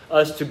lead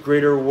us to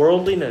greater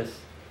worldliness,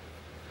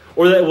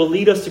 or that will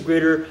lead us to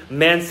greater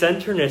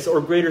man-centeredness or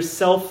greater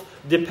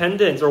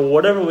self-dependence, or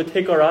whatever would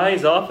take our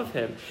eyes off of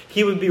him.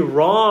 He would be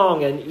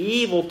wrong and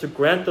evil to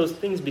grant those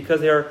things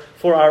because they are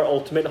for our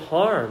ultimate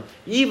harm,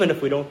 even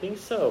if we don't think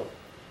so.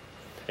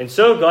 And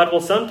so God will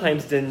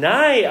sometimes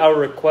deny our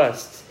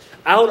requests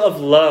out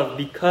of love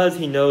because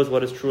he knows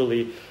what is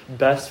truly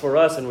best for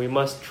us, and we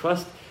must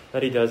trust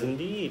that he does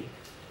indeed.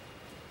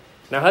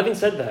 Now, having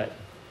said that,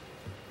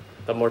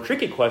 the more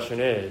tricky question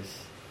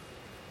is,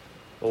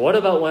 well, what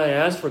about when I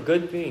ask for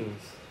good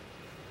things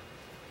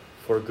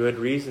for good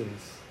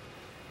reasons?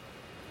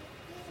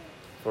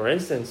 For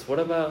instance, what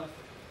about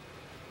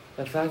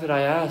the fact that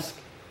I ask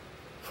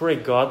for a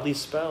godly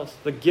spouse,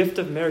 the gift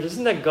of marriage?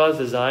 Isn't that God's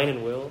design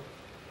and will?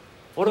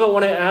 What about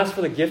when I ask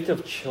for the gift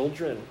of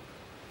children?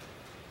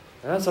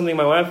 And that's something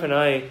my wife and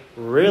I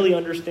really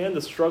understand,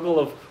 the struggle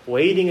of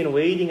waiting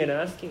and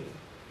asking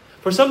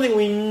for something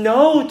we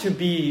know to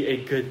be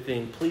a good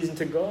thing, pleasing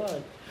to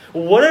God.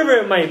 Whatever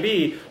it might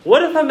be,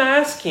 what if I'm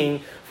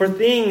asking for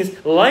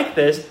things like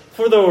this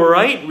for the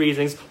right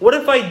reasons? What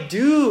if I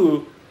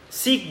do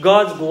seek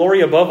God's glory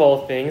above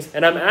all things,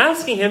 and I'm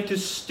asking him to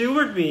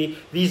steward me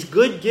these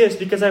good gifts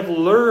because I've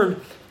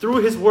learned through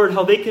his word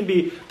how they can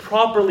be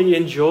properly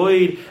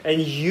enjoyed and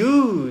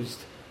used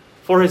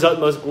for his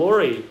utmost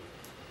glory?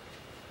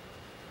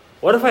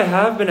 What if I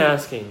have been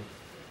asking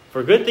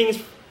for good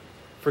things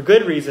for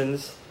good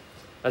reasons,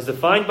 as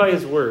defined by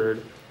his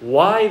word?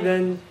 Why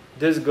then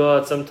does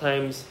God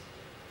sometimes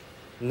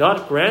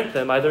not grant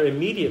them either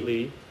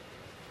immediately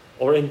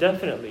or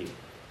indefinitely?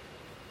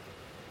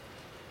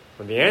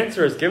 Well, the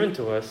answer is given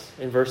to us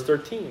in verse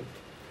 13.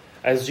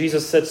 As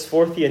Jesus sets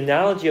forth the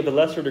analogy of the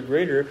lesser to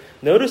greater,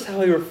 notice how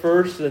he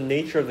refers to the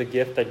nature of the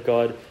gift that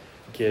God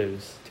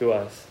gives to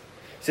us.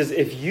 He says,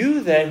 if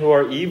you then who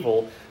are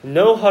evil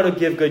know how to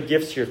give good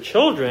gifts to your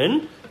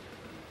children,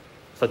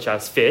 such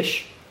as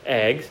fish,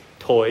 eggs,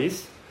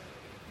 toys,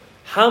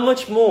 how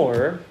much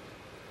more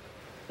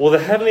will the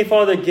Heavenly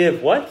Father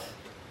give what?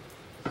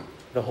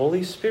 The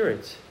Holy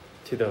Spirit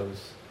to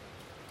those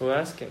who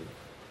ask him.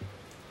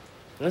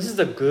 And this is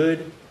the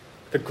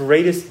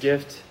greatest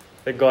gift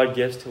that God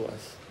gives to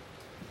us,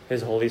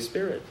 his Holy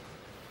Spirit.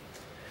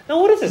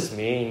 Now, what does this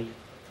mean?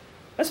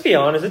 Let's be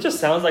honest, it just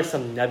sounds like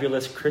some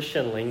nebulous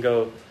Christian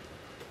lingo.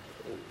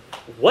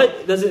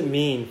 What does it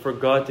mean for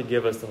God to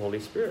give us the Holy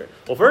Spirit?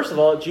 Well, first of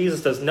all,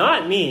 Jesus does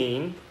not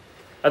mean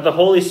that the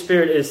Holy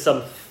Spirit is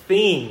some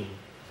thing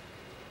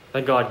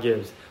that God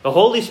gives. The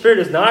Holy Spirit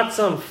is not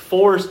some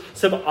force,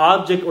 some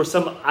object, or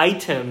some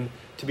item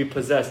to be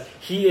possessed.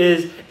 He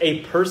is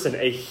a person,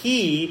 a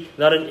he,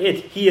 not an it.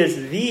 He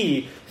is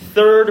the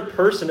third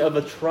person of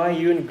the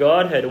triune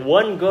Godhead.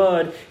 One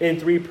God in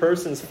three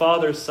persons,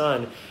 Father,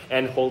 Son,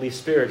 and Holy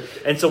Spirit.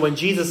 And so when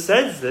Jesus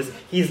says this,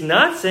 he's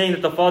not saying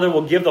that the Father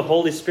will give the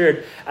Holy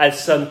Spirit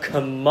as some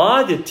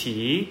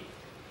commodity,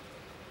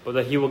 but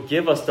that he will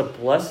give us the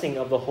blessing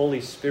of the Holy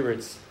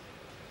Spirit's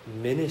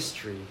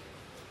ministry.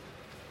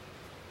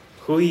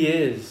 Who he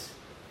is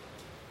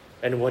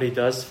and what he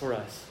does for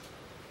us.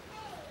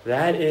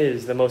 That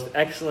is the most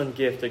excellent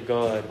gift that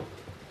God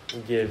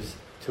gives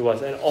to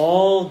us. And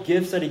all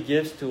gifts that he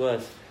gives to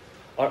us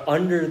are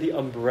under the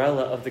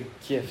umbrella of the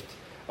gift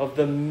of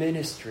the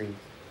ministry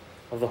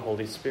of the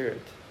Holy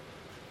Spirit.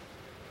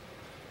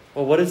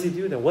 Well, what does he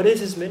do then? What is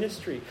his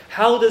ministry?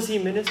 How does he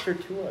minister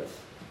to us?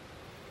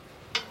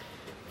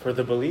 For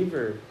the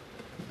believer,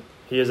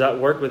 he is at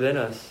work within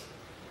us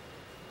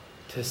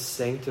to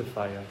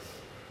sanctify us,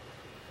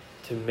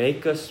 to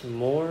make us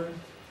more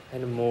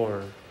and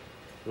more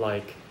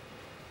like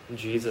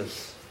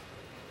Jesus.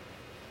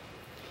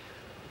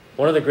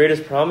 One of the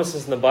greatest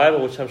promises in the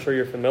Bible, which I'm sure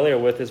you're familiar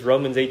with, is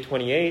Romans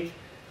 8:28.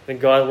 That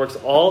God works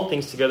all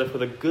things together for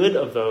the good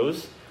of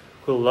those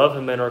who love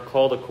him and are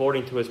called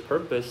according to his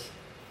purpose.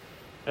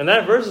 And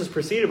that verse is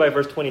preceded by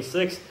verse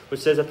 26, which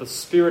says that the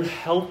Spirit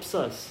helps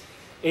us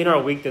in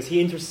our weakness.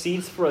 He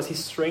intercedes for us, he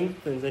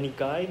strengthens, and he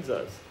guides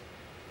us.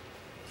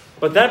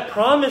 But that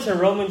promise in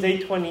Romans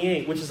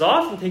 8:28, which is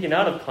often taken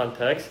out of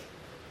context,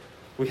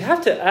 we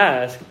have to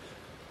ask,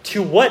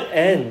 to what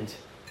end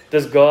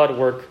does God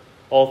work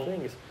all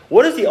things?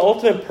 What is the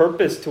ultimate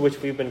purpose to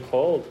which we've been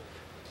called?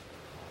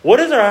 What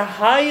is our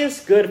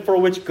highest good for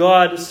which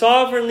God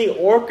sovereignly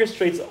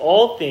orchestrates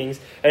all things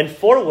and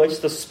for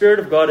which the Spirit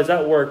of God is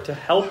at work to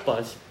help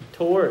us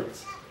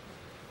towards?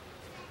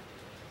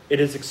 It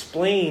is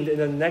explained in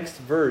the next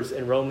verse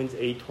in Romans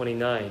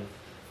 8:29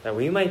 that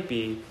we might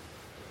be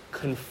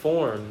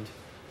conformed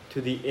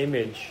to the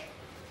image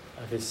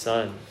of His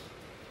Son.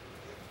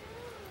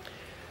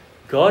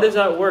 God is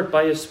at work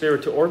by His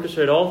Spirit to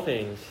orchestrate all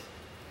things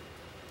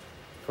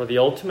for the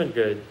ultimate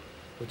good,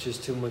 which is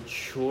to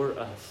mature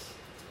us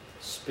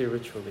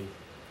spiritually,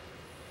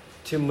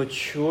 to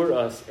mature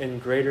us in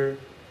greater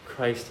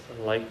Christ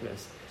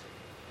likeness,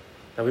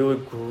 that we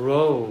would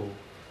grow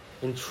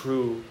in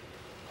true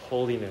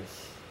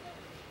holiness.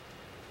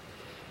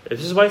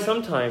 This is why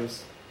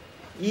sometimes,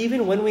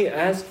 even when we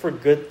ask for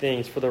good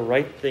things, for the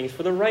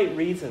right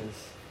reasons,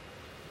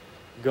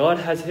 God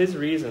has His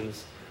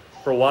reasons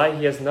for why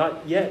He has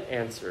not yet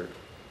answered.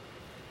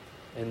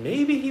 And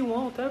maybe He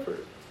won't ever.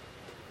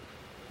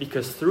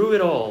 Because through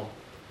it all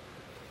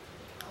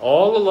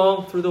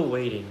along through the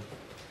waiting,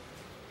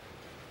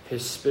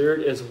 His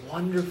Spirit is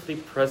wonderfully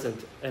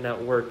present and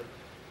at work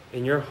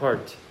in your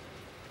heart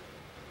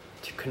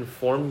to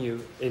conform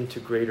you into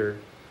greater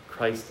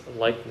Christ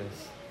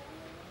likeness,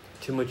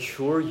 to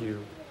mature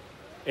you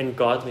in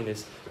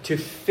godliness, to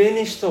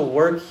finish the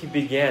work He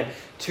began,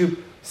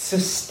 to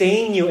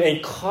sustain you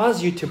and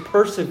cause you to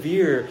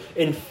persevere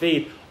in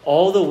faith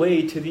all the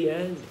way to the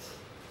end,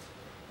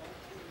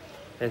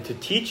 and to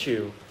teach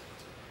you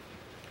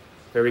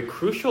very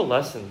crucial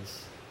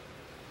lessons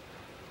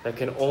that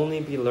can only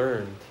be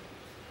learned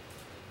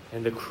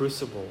in the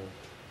crucible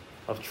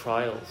of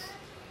trials.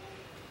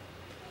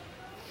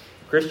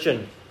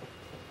 Christian,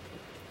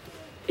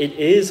 it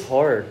is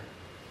hard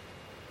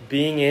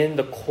being in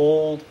the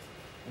cold,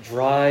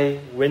 dry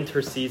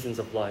winter seasons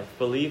of life.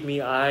 Believe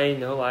me, I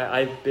know.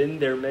 I've been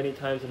there many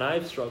times and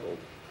I've struggled.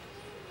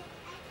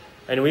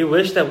 And we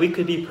wish that we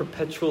could be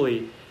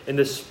perpetually in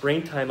the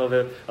springtime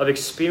of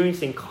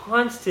experiencing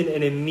constant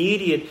and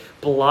immediate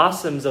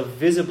blossoms of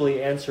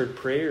visibly answered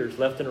prayers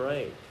left and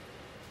right.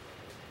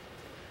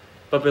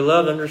 But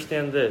beloved,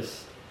 understand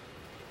this.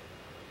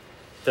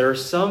 There are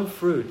some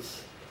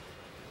fruits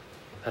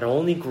that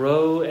only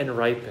grow and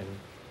ripen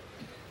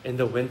in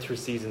the winter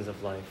seasons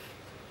of life.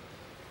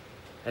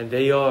 And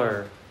they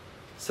are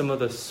some of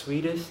the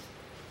sweetest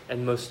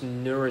and most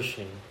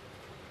nourishing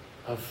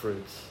of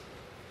fruits.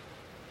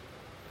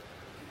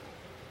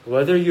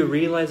 Whether you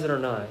realize it or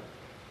not,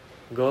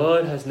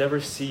 God has never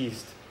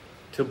ceased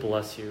to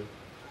bless you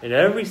in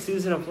every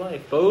season of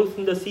life, both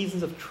in the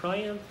seasons of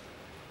triumph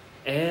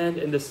and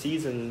in the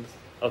seasons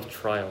of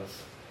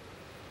trials.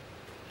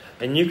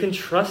 And you can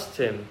trust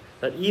Him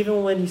that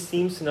even when He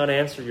seems to not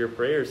answer your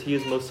prayers, He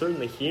is most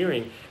certainly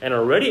hearing and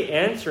already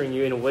answering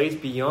you in ways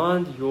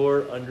beyond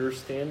your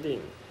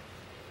understanding.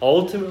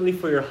 Ultimately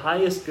for your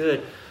highest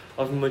good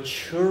of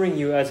maturing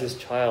you as His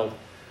child,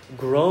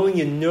 growing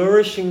you,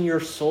 nourishing your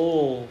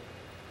soul,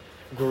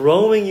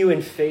 growing you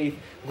in faith,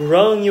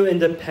 growing you in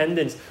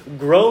dependence,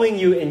 growing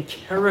you in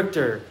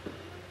character,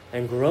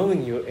 and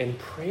growing you in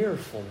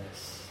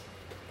prayerfulness.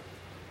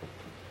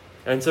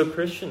 And so,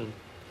 Christian,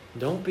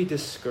 don't be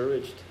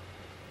discouraged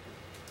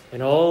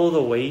in all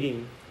the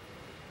waiting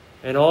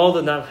and all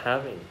the not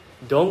having.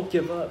 Don't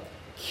give up.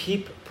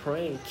 Keep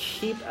praying.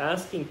 Keep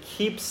asking.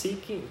 Keep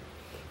seeking.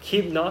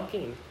 Keep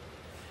knocking.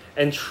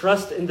 And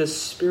trust in the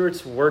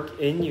Spirit's work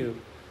in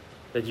you,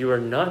 that you are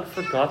not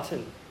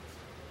forgotten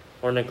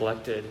or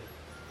neglected,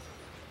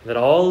 that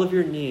all of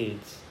your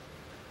needs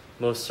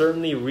most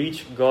certainly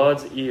reach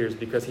God's ears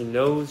because He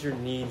knows your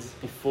needs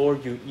before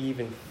you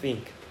even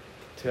think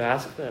to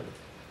ask them.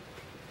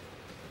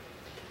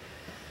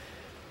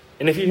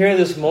 And if you're here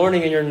this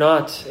morning and you're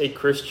not a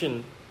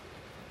Christian,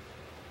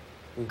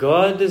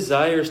 God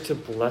desires to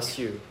bless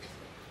you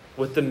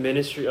with the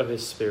ministry of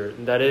His Spirit,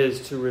 and that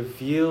is to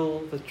reveal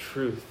the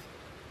truth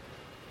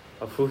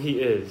of who He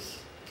is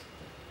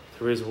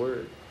through His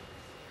Word.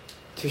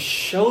 To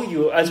show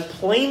you as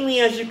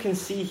plainly as you can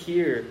see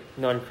here,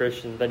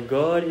 non-Christian, that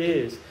God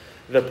is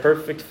the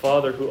perfect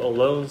Father who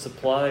alone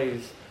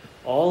supplies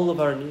all of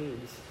our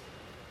needs.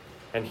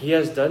 And He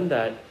has done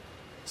that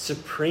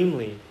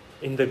supremely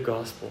in the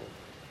gospel.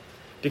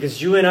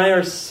 Because you and I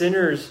are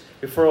sinners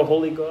before a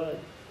holy God.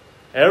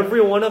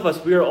 Every one of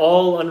us, we are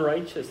all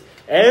unrighteous.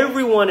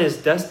 Everyone is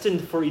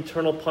destined for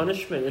eternal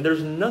punishment. And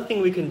there's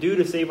nothing we can do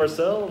to save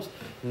ourselves.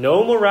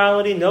 No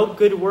morality, no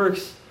good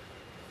works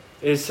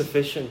is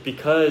sufficient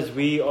because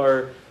we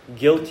are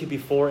guilty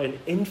before an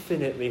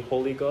infinitely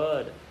holy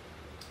God.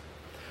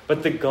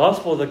 But the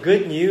gospel, the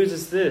good news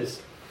is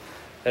this,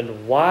 that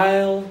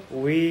while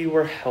we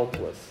were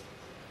helpless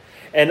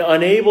and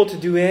unable to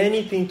do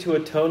anything to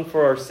atone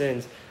for our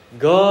sins,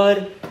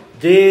 God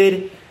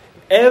did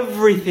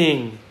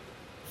everything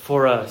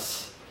for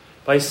us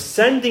by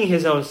sending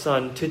His own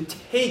Son to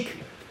take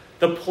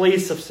the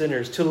place of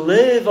sinners, to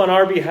live on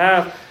our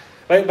behalf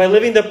by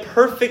living the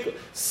perfect,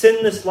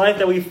 sinless life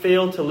that we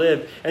failed to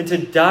live, and to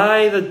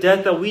die the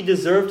death that we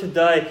deserve to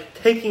die,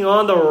 taking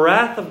on the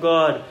wrath of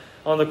God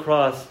on the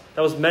cross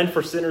that was meant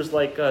for sinners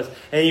like us.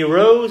 And He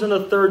rose on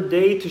the third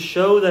day to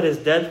show that His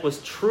death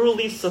was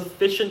truly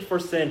sufficient for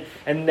sin,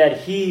 and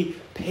that He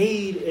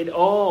paid it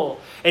all.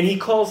 And He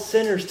calls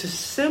sinners to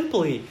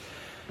simply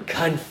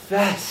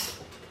confess,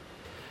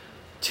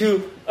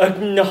 to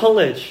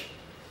acknowledge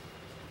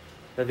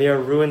that they are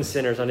ruined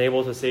sinners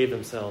unable to save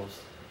themselves,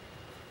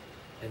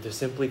 and to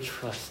simply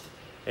trust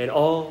in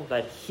all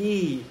that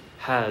He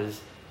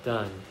has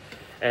done.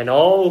 And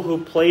all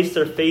who place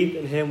their faith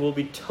in Him will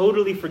be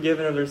totally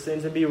forgiven of their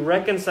sins and be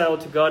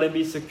reconciled to God and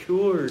be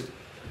secured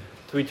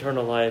to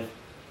eternal life.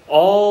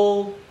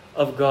 All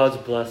of God's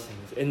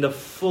blessings in the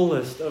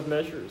fullest of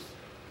measures.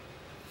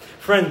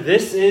 Friend,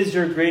 this is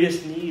your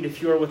greatest need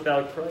if you are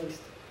without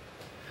Christ.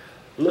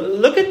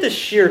 Look at the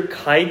sheer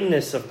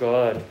kindness of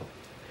God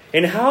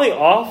and how He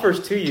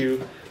offers to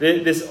you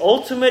this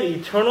ultimate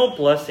eternal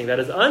blessing that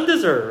is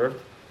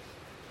undeserved,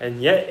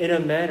 and yet in a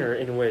manner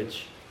in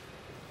which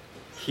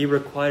He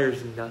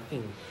requires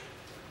nothing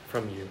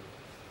from you.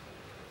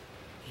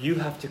 You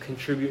have to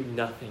contribute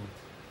nothing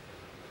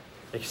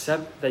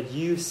except that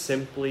you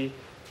simply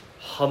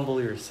humble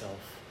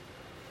yourself,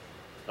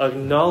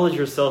 acknowledge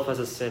yourself as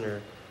a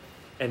sinner,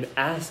 and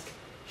ask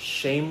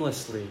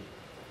shamelessly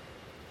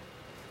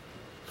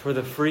for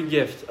the free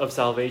gift of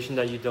salvation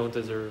that you don't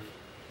deserve.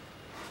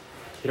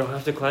 You don't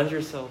have to cleanse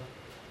yourself.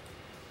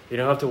 You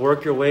don't have to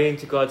work your way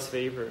into God's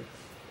favor.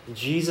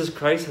 Jesus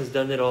Christ has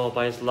done it all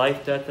by His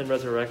life, death, and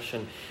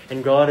resurrection.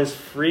 And God is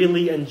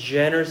freely and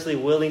generously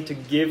willing to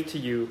give to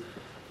you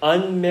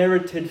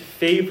unmerited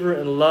favor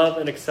and love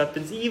and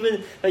acceptance,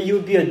 even that you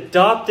would be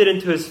adopted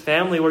into His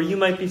family, where you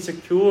might be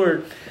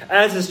secured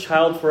as His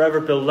child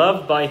forever,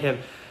 beloved by Him.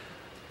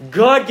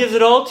 God gives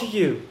it all to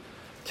you,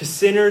 to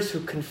sinners who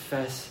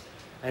confess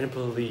and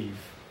believe.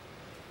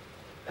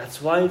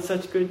 That's why it's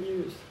such good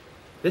news.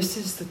 This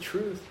is the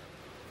truth.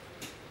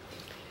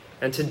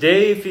 And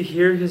today, if you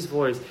hear His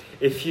voice,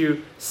 if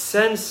you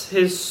sense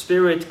His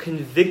Spirit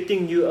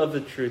convicting you of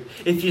the truth,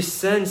 if you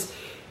sense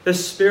the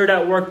Spirit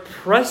at work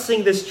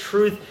pressing this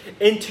truth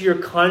into your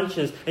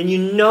conscience, and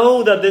you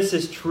know that this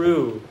is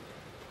true,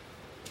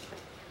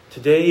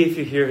 today, if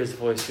you hear His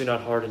voice, do not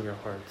harden your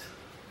heart,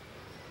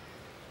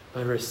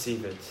 but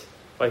receive it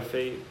by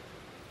faith.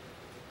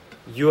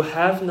 You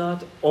have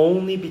not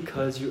only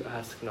because you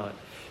ask not.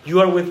 You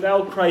are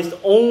without Christ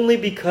only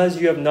because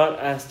you have not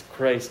asked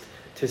Christ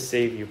to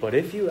save you. But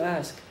if you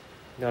ask,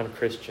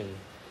 non-Christian,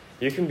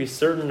 you can be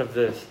certain of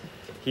this: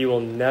 He will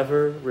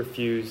never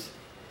refuse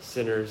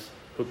sinners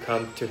who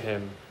come to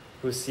Him,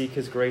 who seek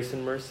His grace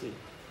and mercy.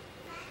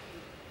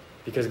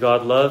 Because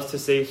God loves to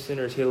save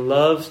sinners. He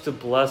loves to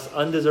bless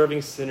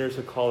undeserving sinners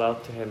who call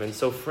out to Him. And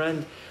so,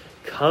 friend,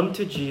 come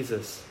to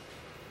Jesus.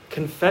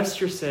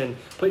 Confess your sin.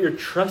 Put your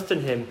trust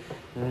in Him.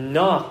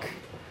 Knock.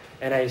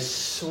 And I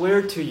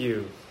swear to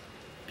you,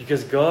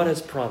 because God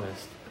has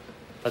promised,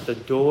 that the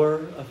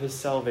door of His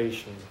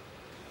salvation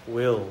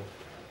will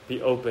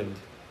be opened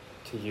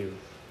to you.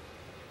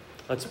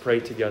 Let's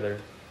pray together.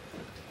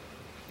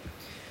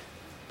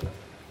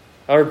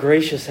 Our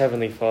gracious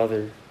Heavenly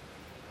Father,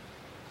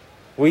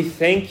 we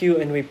thank You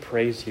and we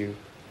praise You,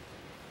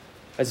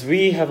 as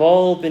we have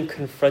all been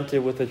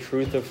confronted with the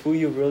truth of who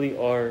You really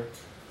are.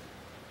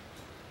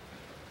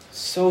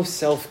 So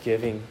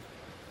self-giving,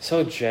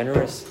 so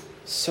generous,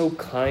 so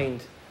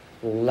kind,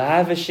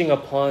 lavishing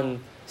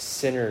upon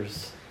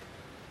sinners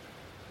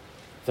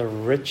the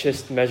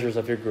richest measures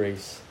of Your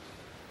grace.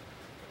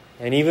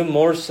 And even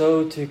more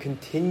so, to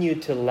continue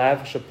to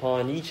lavish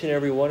upon each and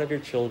every one of Your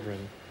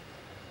children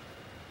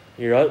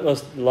Your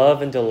utmost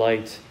love and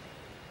delight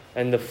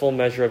and the full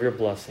measure of Your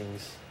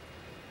blessings.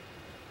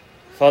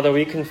 Father,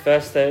 we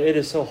confess that it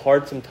is so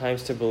hard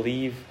sometimes to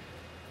believe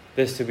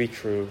this to be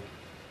true.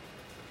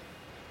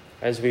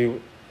 As we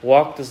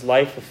walk this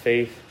life of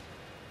faith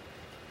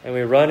and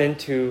we run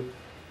into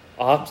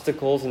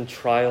obstacles and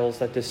trials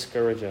that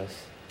discourage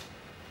us.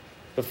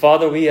 But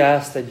Father, we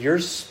ask that Your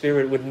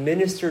Spirit would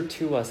minister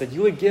to us, that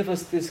You would give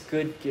us this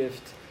good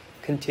gift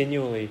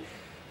continually,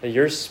 that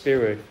Your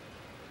Spirit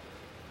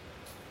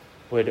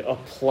would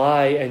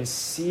apply and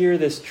sear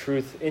this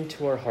truth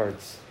into our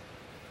hearts,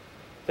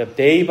 that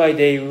day by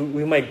day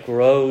we might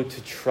grow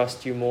to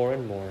trust You more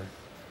and more.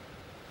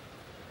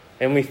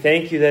 And we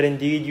thank You that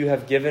indeed You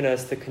have given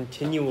us the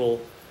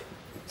continual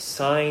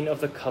sign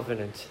of the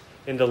covenant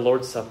in the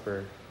Lord's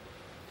Supper,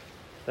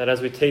 that as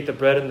we take the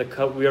bread and the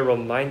cup, we are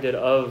reminded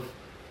of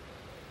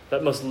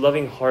that most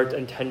loving heart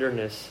and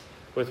tenderness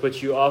with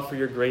which You offer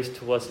Your grace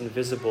to us in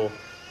visible,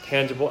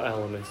 tangible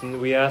elements. And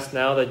we ask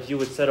now that You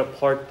would set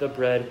apart the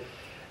bread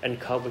and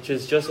cup, which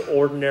is just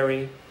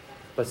ordinary,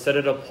 but set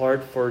it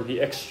apart for the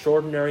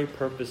extraordinary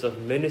purpose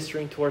of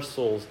ministering to our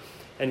souls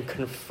and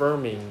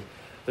confirming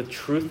the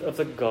truth of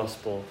the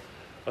gospel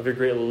of Your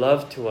great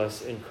love to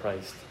us in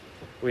Christ.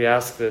 We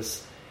ask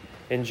this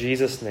in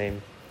Jesus'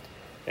 name.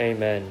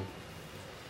 Amen.